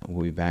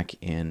 We'll be back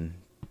in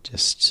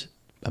just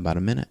about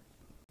a minute.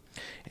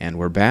 And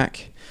we're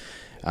back.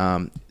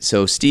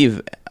 So,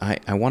 Steve,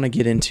 I want to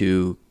get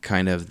into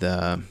kind of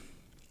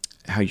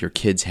how your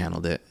kids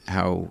handled it,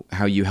 how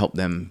you helped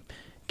them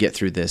get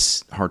through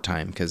this hard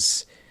time,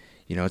 because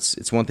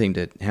it's one thing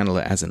to handle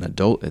it as an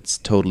adult. It's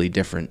totally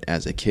different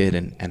as a kid.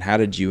 And how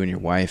did you and your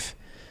wife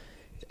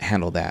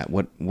handle that?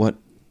 What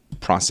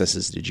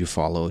processes did you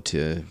follow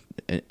to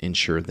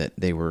ensure that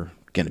they were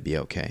going to be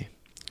okay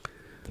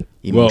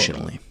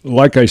emotionally? Well,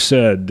 like I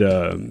said,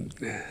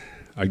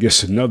 I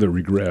guess another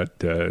regret,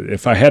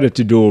 if I had it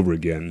to do over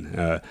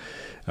again.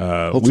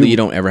 Hopefully you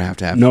don't ever have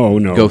to No.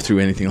 go through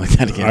anything like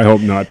that again. I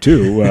hope not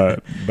too.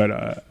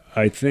 But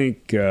I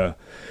think,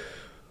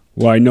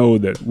 I know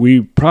that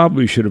we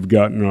probably should have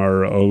gotten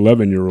our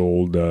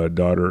 11-year-old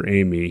daughter,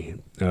 Amy,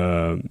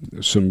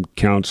 some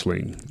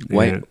counseling.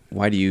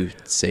 Why do you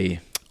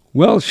say?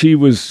 Well, she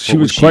was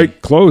was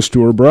quite close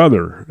to her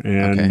brother,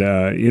 and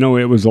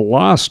Okay. it was a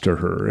loss to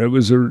her. It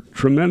was a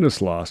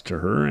tremendous loss to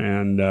her,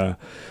 and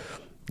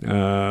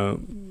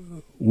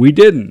we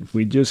didn't.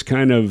 We just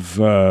kind of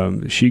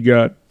she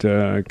got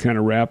kind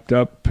of wrapped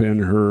up in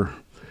her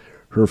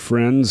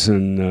friends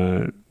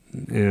and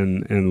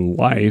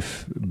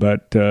life,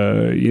 but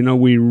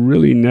we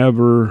really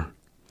never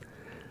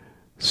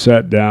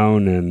sat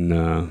down and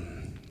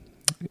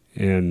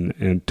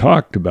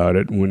talked about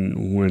it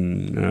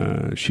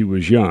when she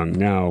was young.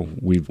 Now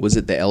Was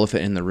it the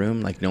elephant in the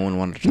room? Like no one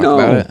wanted to talk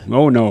about it?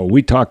 Oh no,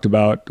 we talked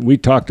about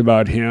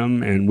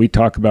him, and we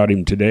talk about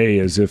him today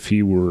as if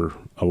he were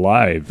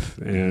alive.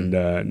 And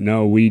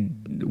no, we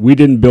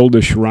didn't build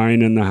a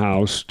shrine in the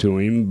house to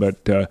him,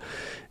 but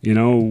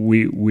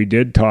we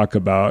did talk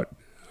about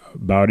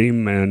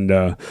him,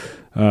 and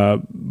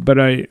but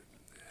I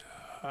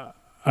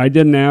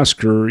didn't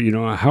ask her,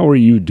 how are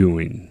you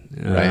doing?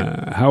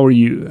 Right. How are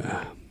you?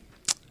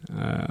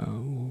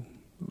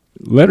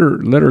 Let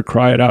her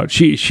cry it out.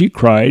 She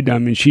cried. I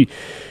mean, she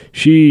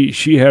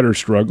had her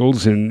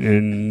struggles,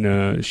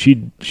 and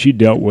she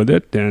dealt with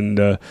it, and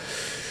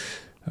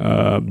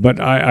but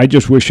I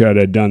just wish I'd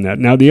have done that.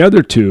 Now the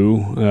other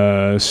two,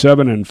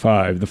 7 and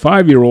 5. The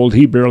 5-year-old,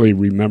 he barely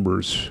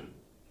remembers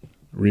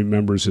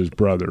his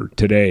brother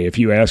today. If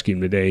you ask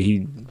him today,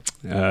 he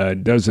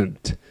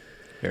doesn't.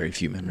 Very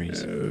few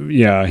memories.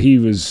 Yeah, he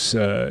was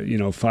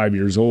 5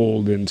 years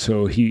old, and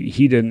so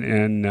he didn't.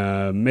 And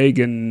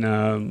Megan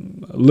a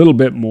little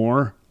bit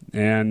more,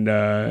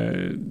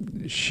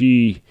 and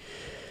she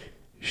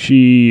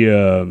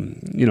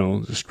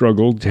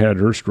struggled, had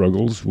her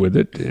struggles with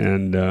it,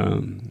 and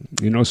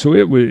so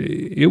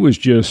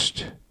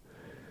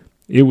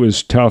it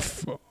was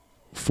tough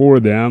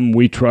for them.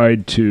 We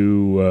tried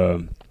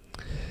to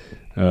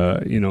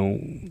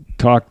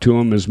talk to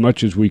them as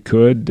much as we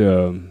could.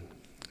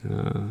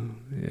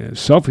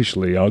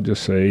 Selfishly, I'll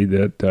just say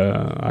that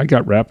I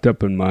got wrapped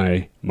up in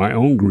my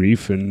own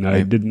grief, and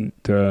I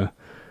didn't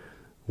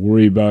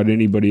worry about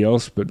anybody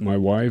else but my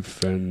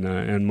wife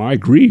and my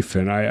grief.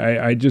 And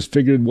I just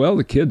figured, well,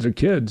 the kids are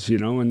kids,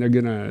 and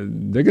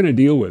they're gonna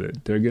deal with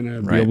it. They're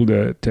gonna be able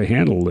to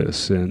handle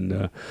this.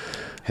 And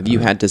have you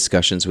had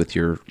discussions with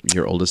your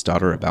oldest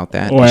daughter about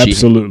that? Oh,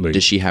 absolutely.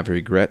 Does she have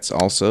regrets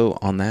also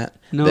on that?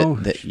 No.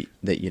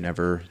 That you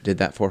never did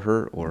that for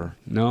her, or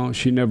no,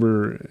 she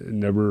never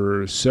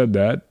said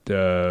that.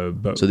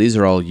 But so these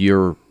are all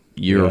your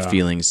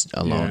feelings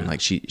alone. Yeah.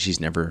 Like she's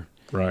never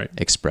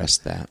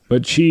expressed that.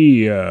 But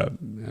she's a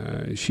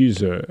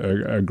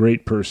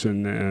great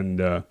person,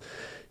 and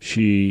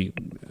she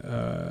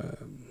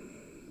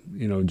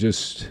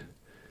just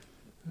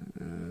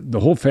the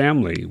whole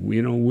family.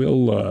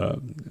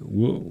 We'll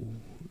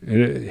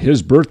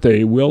his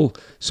birthday,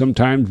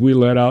 sometimes we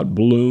let out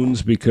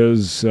balloons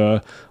because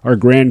our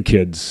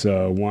grandkids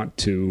want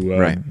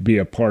to be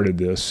a part of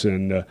this.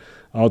 And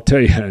I'll tell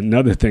you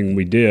another thing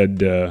we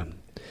did.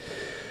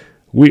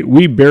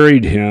 We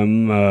buried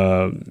him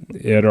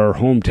at our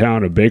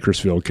hometown of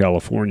Bakersfield,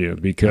 California,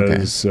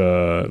 because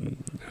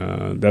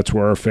that's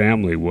where our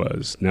family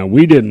was. Now,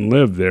 we didn't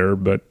live there,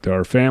 but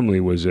our family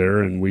was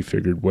there, and we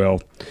figured,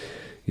 well,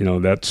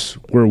 that's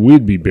where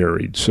we'd be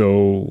buried.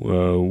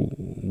 So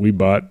we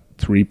bought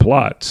 3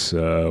 plots,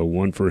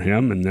 one for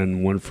him and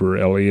then one for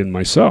Ellie and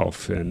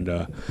myself.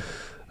 And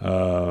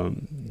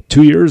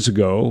 2 years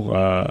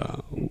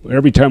ago,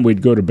 every time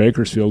we'd go to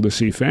Bakersfield to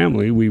see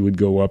family, we would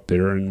go up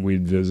there and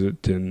we'd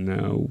visit,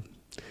 and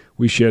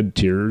we shed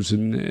tears,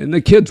 and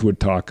the kids would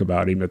talk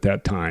about him at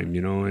that time,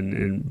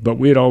 but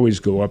we'd always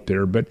go up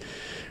there. But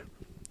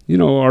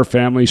our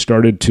family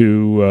started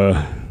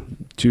to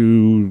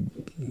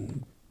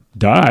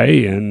die,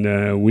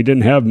 and we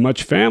didn't have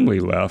much family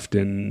left,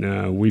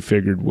 and we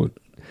figured, we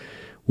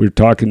were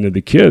talking to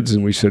the kids,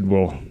 and we said,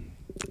 well,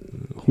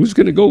 who's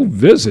going to go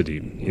visit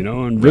him,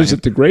 and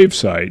visit the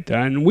gravesite?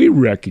 And we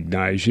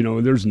recognize,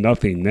 there's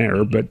nothing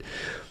there, but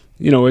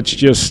it's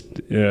just,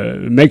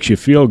 it makes you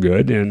feel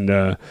good.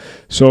 And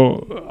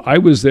so I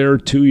was there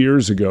 2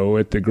 years ago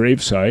at the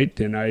gravesite,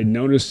 and I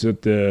noticed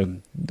that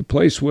the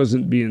place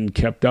wasn't being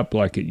kept up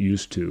like it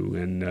used to,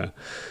 and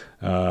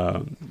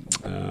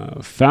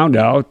found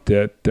out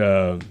that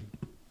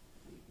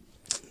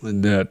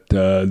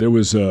there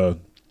was a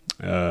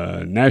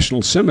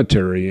National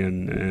Cemetery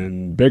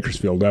in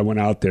Bakersfield. I went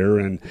out there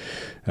and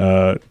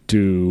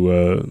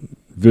to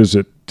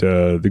visit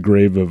the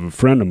grave of a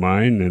friend of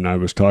mine, and I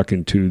was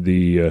talking to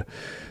the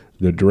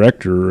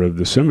director of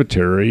the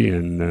cemetery,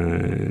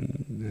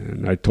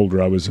 and I told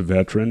her I was a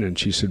veteran, and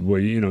she said, well,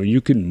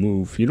 you can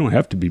move. You don't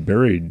have to be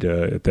buried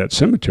at that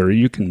cemetery.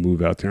 You can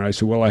move out there. And I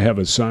said, well, I have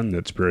a son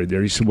that's buried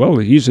there. He said, well,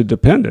 he's a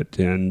dependent,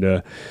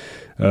 and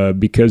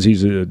because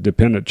he's a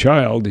dependent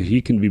child,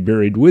 he can be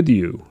buried with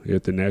you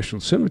at the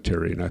National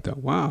Cemetery. And I thought,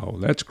 wow,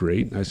 that's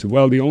great. And I said,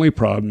 well, the only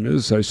problem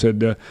is, I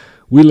said,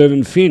 we live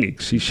in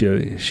Phoenix. She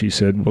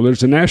said, well,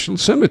 there's a National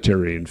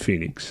Cemetery in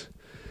Phoenix.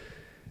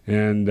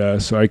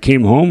 And so I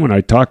came home and I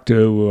talked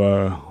to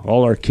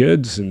all our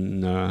kids,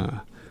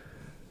 and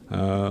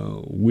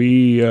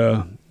we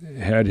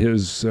had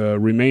his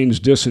remains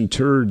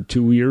disinterred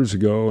 2 years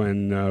ago,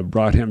 and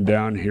brought him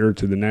down here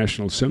to the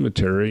National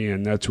Cemetery,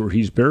 and that's where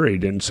he's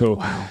buried. And so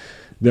Wow.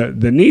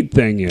 the neat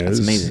thing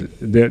is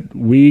that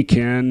we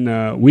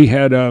can we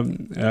had a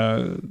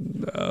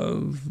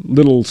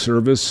little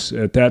service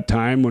at that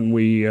time when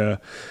we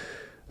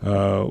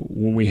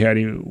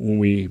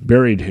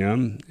buried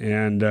him,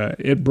 and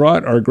it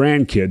brought our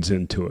grandkids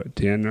into it.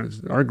 And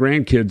our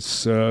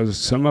grandkids,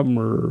 some of them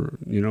were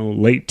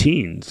late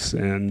teens,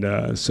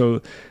 and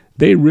so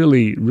they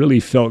really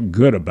felt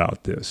good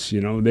about this.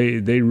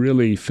 They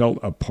really felt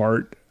a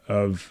part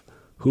of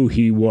who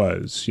he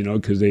was,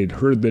 because they'd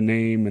heard the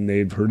name and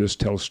they'd heard us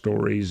tell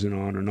stories and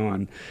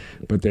on,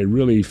 but they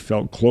really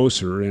felt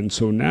closer. And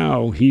so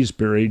now he's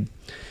buried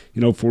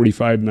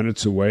 45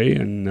 minutes away,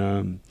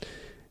 and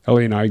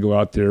Ellie and I go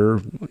out there,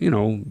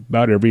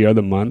 about every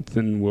other month,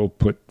 and we'll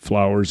put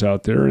flowers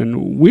out there.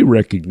 And we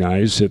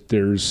recognize that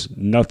there's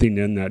nothing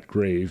in that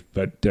grave,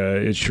 but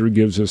it sure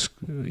gives us,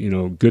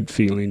 good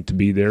feeling to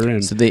be there.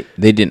 And So they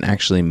didn't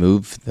actually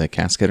move the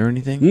casket or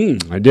anything?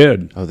 I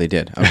did. Oh, they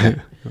did.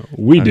 Okay.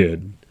 We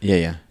did.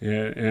 Yeah.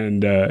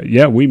 And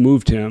we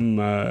moved him.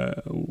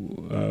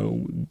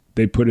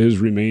 They put his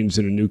remains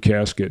in a new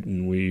casket,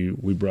 and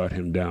we brought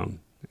him down.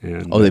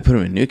 And, Oh, they put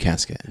him in a new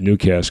casket. New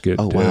casket.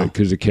 Oh, wow.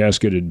 Because the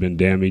casket had been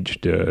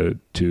damaged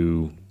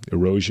to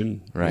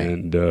erosion. Right.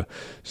 And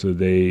so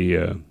they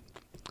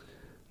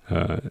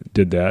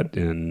did that,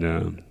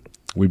 and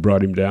we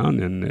brought him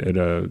down and at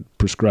a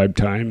prescribed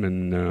time,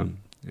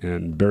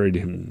 and buried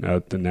him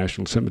at the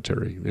National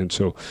Cemetery. And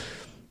so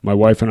my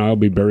wife and I will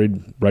be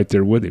buried right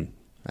there with him.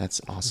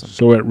 That's awesome.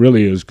 So it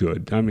really is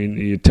good. I mean,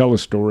 you tell a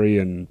story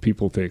and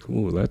people think,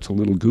 oh, that's a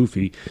little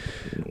goofy.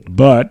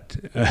 But,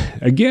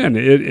 again,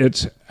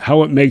 it's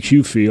how it makes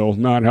you feel,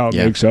 not how it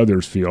makes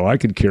others feel. I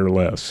could care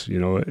less,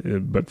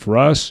 but for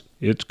us,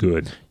 it's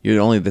good.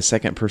 You're only the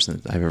second person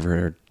that I've ever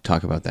heard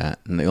talk about that.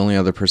 And the only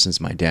other person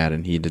is my dad,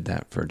 and he did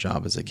that for a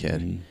job as a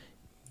kid.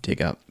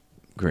 Dig up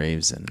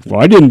graves. And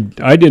Well, I didn't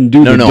do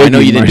the digging I know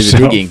you didn't do the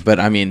myself. digging, but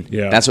I mean,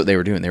 that's what they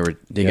were doing. They were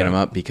digging them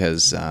up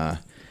because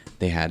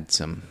they had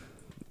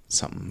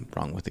something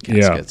wrong with the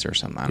caskets or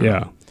something. I don't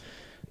know.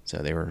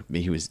 So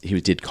he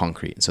did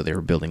concrete, so they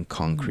were building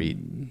concrete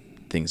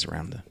things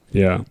around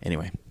the.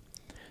 Anyway,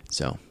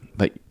 so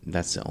but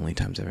that's the only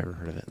times I've ever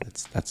heard of it.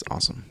 That's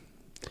awesome.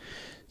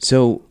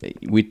 So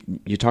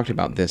you talked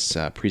about this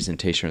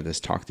presentation or this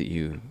talk that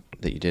you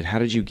did. How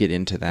did you get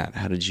into that?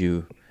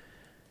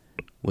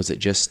 Was it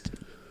just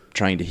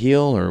trying to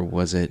heal, or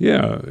was it?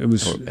 It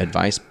was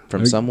advice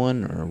from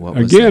someone, or what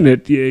was again?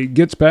 It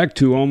gets back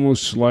to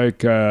almost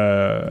like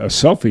a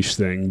selfish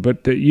thing,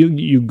 but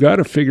you got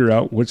to figure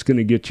out what's going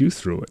to get you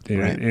through it.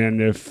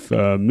 And if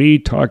me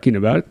talking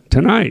about it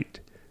tonight,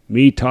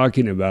 me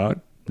talking about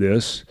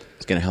this,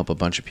 it's going to help a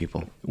bunch of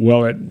people.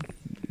 Well,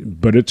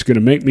 but it's going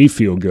to make me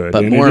feel good.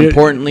 But more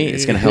importantly,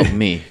 it's going to help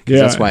me.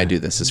 Because that's why I do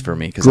this, is for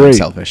me, because I'm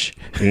selfish.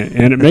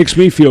 and it makes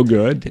me feel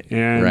good.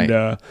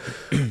 And,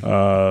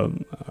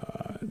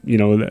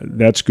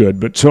 that's good.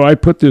 But so I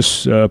put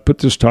this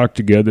talk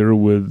together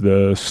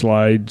with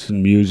slides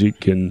and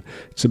music, and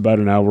it's about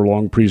an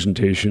hour-long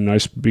presentation. I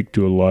speak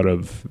to a lot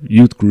of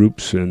youth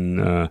groups and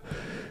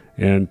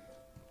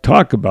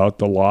talk about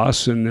the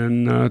loss, and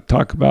then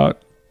talk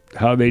about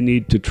how they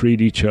need to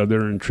treat each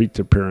other and treat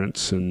their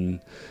parents,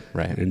 and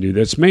do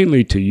that's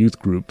mainly to youth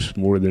groups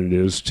more than it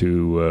is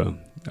to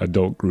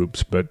adult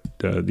groups, but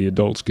the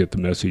adults get the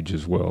message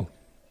as well.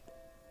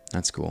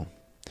 That's cool.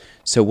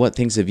 So what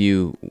things have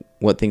you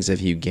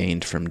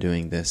gained from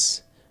doing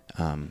this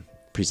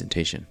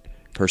presentation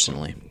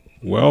personally?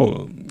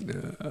 Well,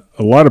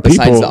 a lot of people,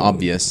 besides the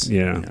obvious,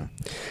 a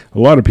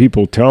lot of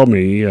people tell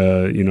me,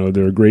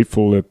 they're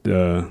grateful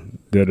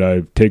that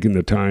I've taken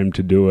the time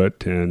to do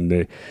it,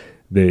 and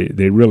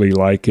they really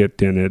like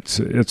it, and it's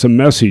a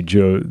message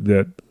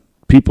that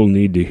people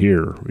need to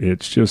hear.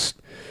 It's just,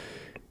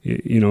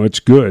 it's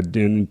good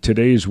in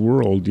today's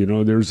world.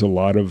 There's a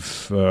lot of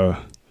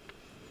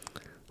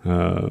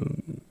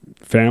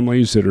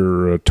families that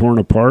are torn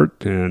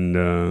apart, and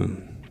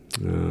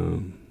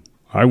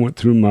I went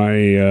through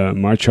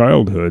my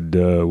childhood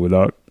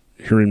without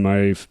hearing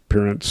my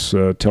parents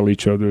tell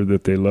each other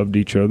that they loved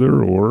each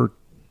other, or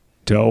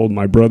tell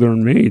my brother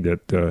and me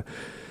that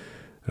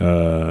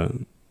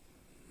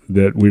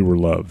we were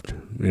loved.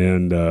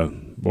 And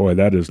boy,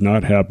 that has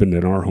not happened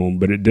in our home.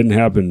 But it didn't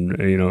happen.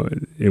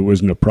 It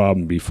wasn't a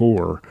problem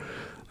before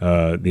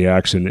the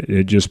accident.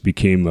 It just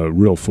became a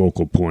real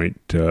focal point.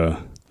 To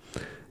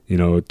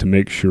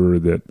make sure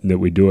that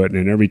we do it.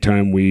 And every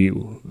time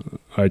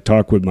I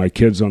talk with my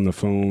kids on the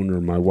phone,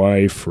 or my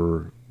wife,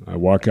 or I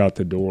walk out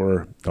the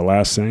door, the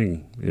last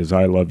thing is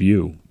 "I love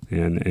you,"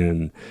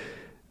 and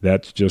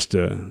that's just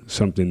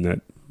something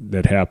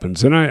that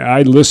happens. And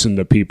I listen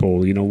to people,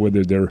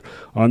 whether they're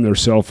on their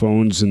cell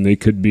phones, and they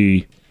could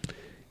be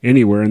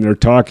anywhere, and they're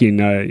talking,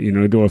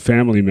 to a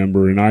family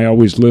member, and I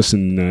always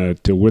listen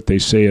to what they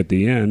say at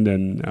the end.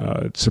 And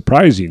it's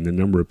surprising the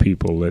number of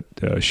people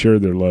that share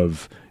their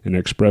love and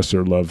express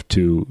their love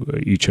to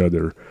each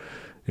other,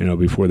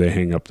 before they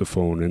hang up the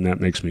phone, and that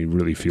makes me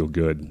really feel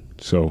good.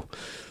 So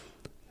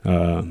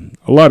a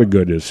lot of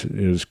good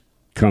is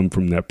come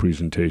from that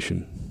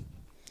presentation.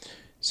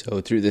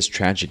 So through this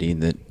tragedy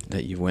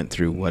that you went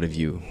through, what have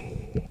you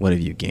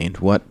gained?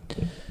 What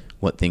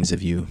things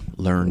have you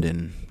learned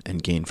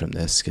and gained from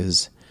this?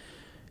 Because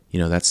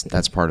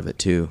that's part of it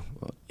too.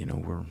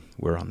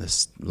 We're on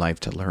this life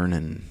to learn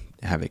and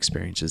have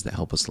experiences that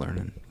help us learn,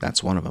 and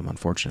that's one of them,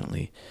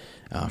 unfortunately,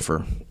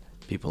 for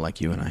people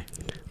like you and I.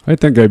 I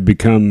think I've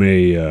become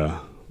I'm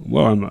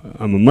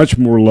a much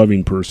more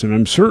loving person.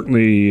 I'm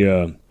certainly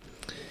a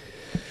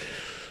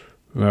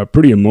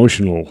pretty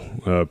emotional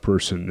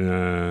person.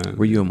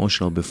 Were you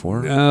emotional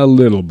before? A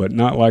little, but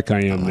not like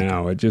I am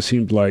now. It just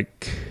seems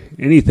like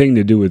anything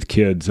to do with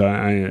kids,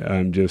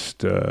 I'm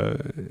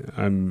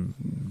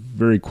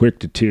very quick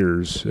to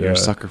tears. You're a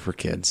sucker for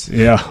kids.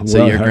 Yeah.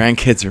 So your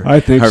grandkids are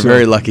so.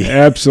 Very lucky.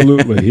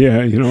 Absolutely. Yeah.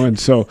 And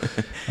so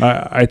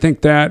I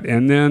think that,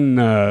 and then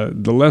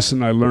the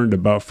lesson I learned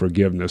about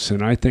forgiveness,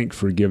 and I think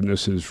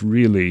forgiveness is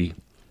really,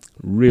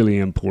 really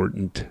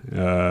important,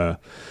 that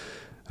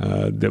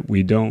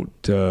we don't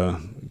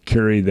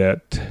carry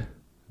that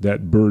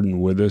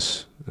burden with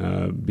us,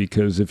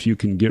 because if you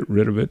can get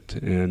rid of it,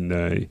 and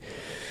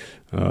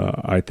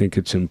I think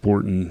it's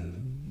important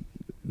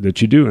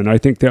that you do. And I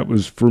think that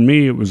was, for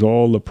me, it was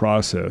all the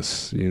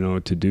process, to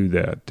do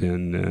that,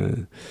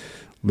 and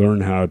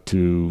learn how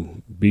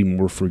to be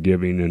more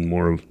forgiving and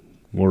more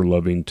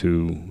loving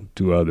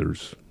to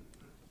others.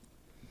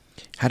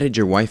 How did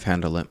your wife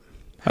handle it?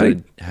 How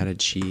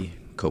did she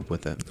cope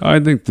with it? I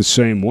think the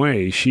same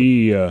way.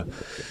 She's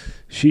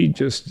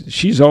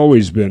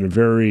always been a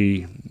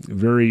very,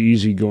 very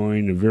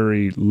easygoing, a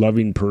very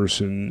loving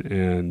person,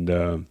 and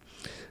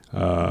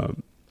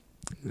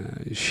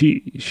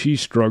she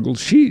struggles.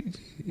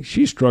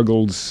 She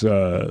struggles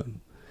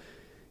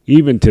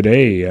even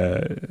today.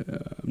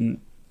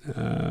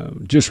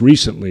 Just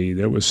recently,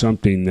 there was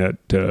something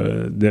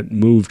that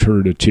moved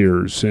her to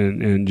tears,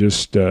 and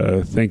just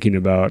thinking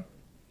about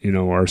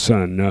our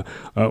son.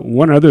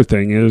 One other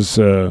thing is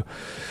one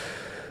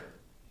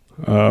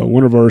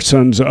of our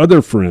son's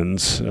other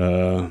friends,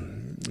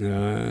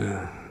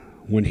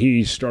 when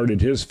he started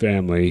his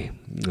family,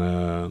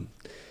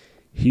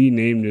 he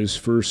named his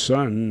first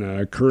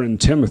son Curran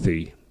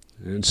Timothy,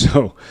 and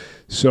so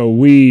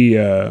we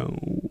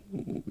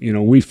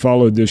we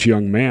followed this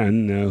young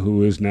man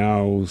who is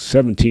now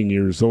 17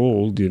 years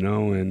old,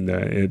 and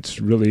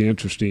it's really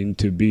interesting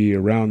to be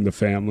around the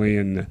family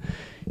and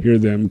hear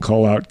them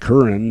call out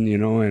Curran,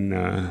 and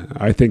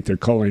I think they're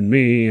calling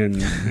me,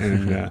 and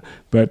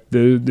but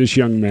this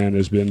young man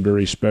has been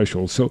very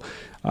special. So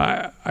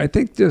I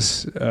think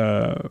this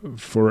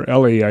for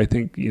Ellie, I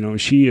think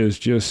she's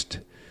just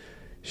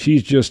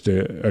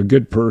a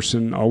good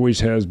person,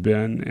 always has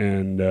been,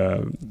 and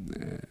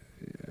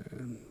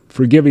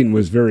forgiving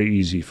was very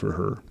easy for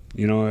her.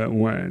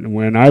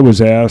 When I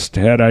was asked,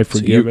 had I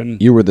forgiven?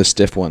 So you were the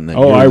stiff one then.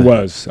 Oh, I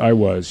was,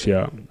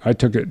 yeah. I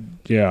took it,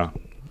 yeah.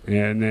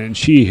 And then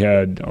she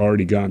had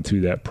already gone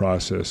through that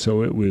process,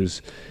 so it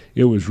was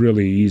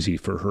really easy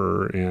for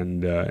her,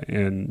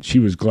 and she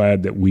was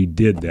glad that we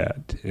did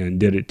that and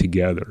did it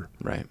together.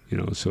 Right.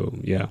 So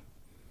yeah.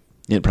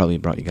 It probably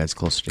brought you guys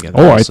closer together.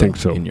 Oh, I also think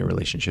so. In your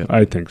relationship.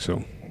 I think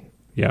so.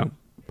 Yeah.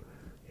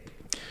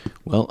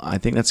 Well, I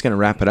think that's going to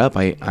wrap it up.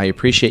 I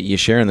appreciate you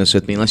sharing this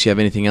with me. Unless you have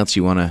anything else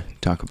you want to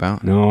talk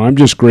about. No, I'm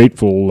just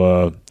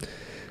grateful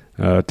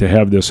to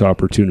have this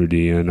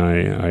opportunity, and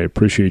I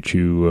appreciate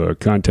you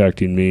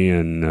contacting me,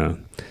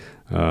 and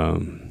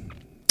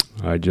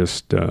I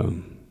just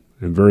am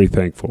very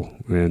thankful,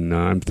 and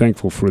I'm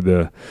thankful for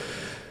the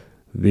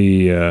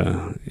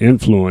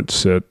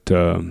influence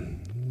that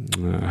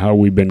how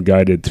we've been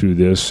guided through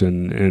this,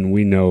 and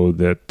we know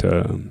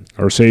that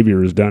our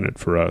Savior has done it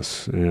for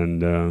us,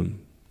 and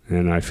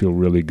I feel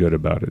really good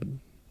about it.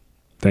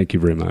 Thank you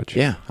very much.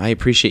 Yeah, I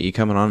appreciate you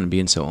coming on and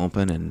being so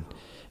open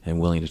and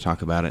willing to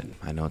talk about it.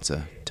 I know it's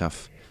a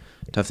tough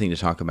thing to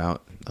talk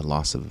about, the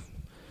loss of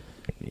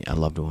a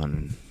loved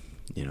one.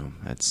 You know,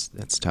 that's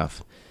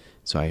tough.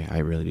 So I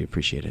really do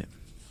appreciate it.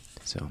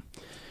 So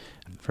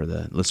for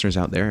the listeners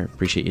out there, I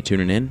appreciate you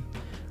tuning in.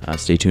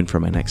 Stay tuned for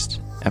my next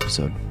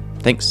episode.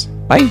 Thanks.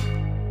 Bye.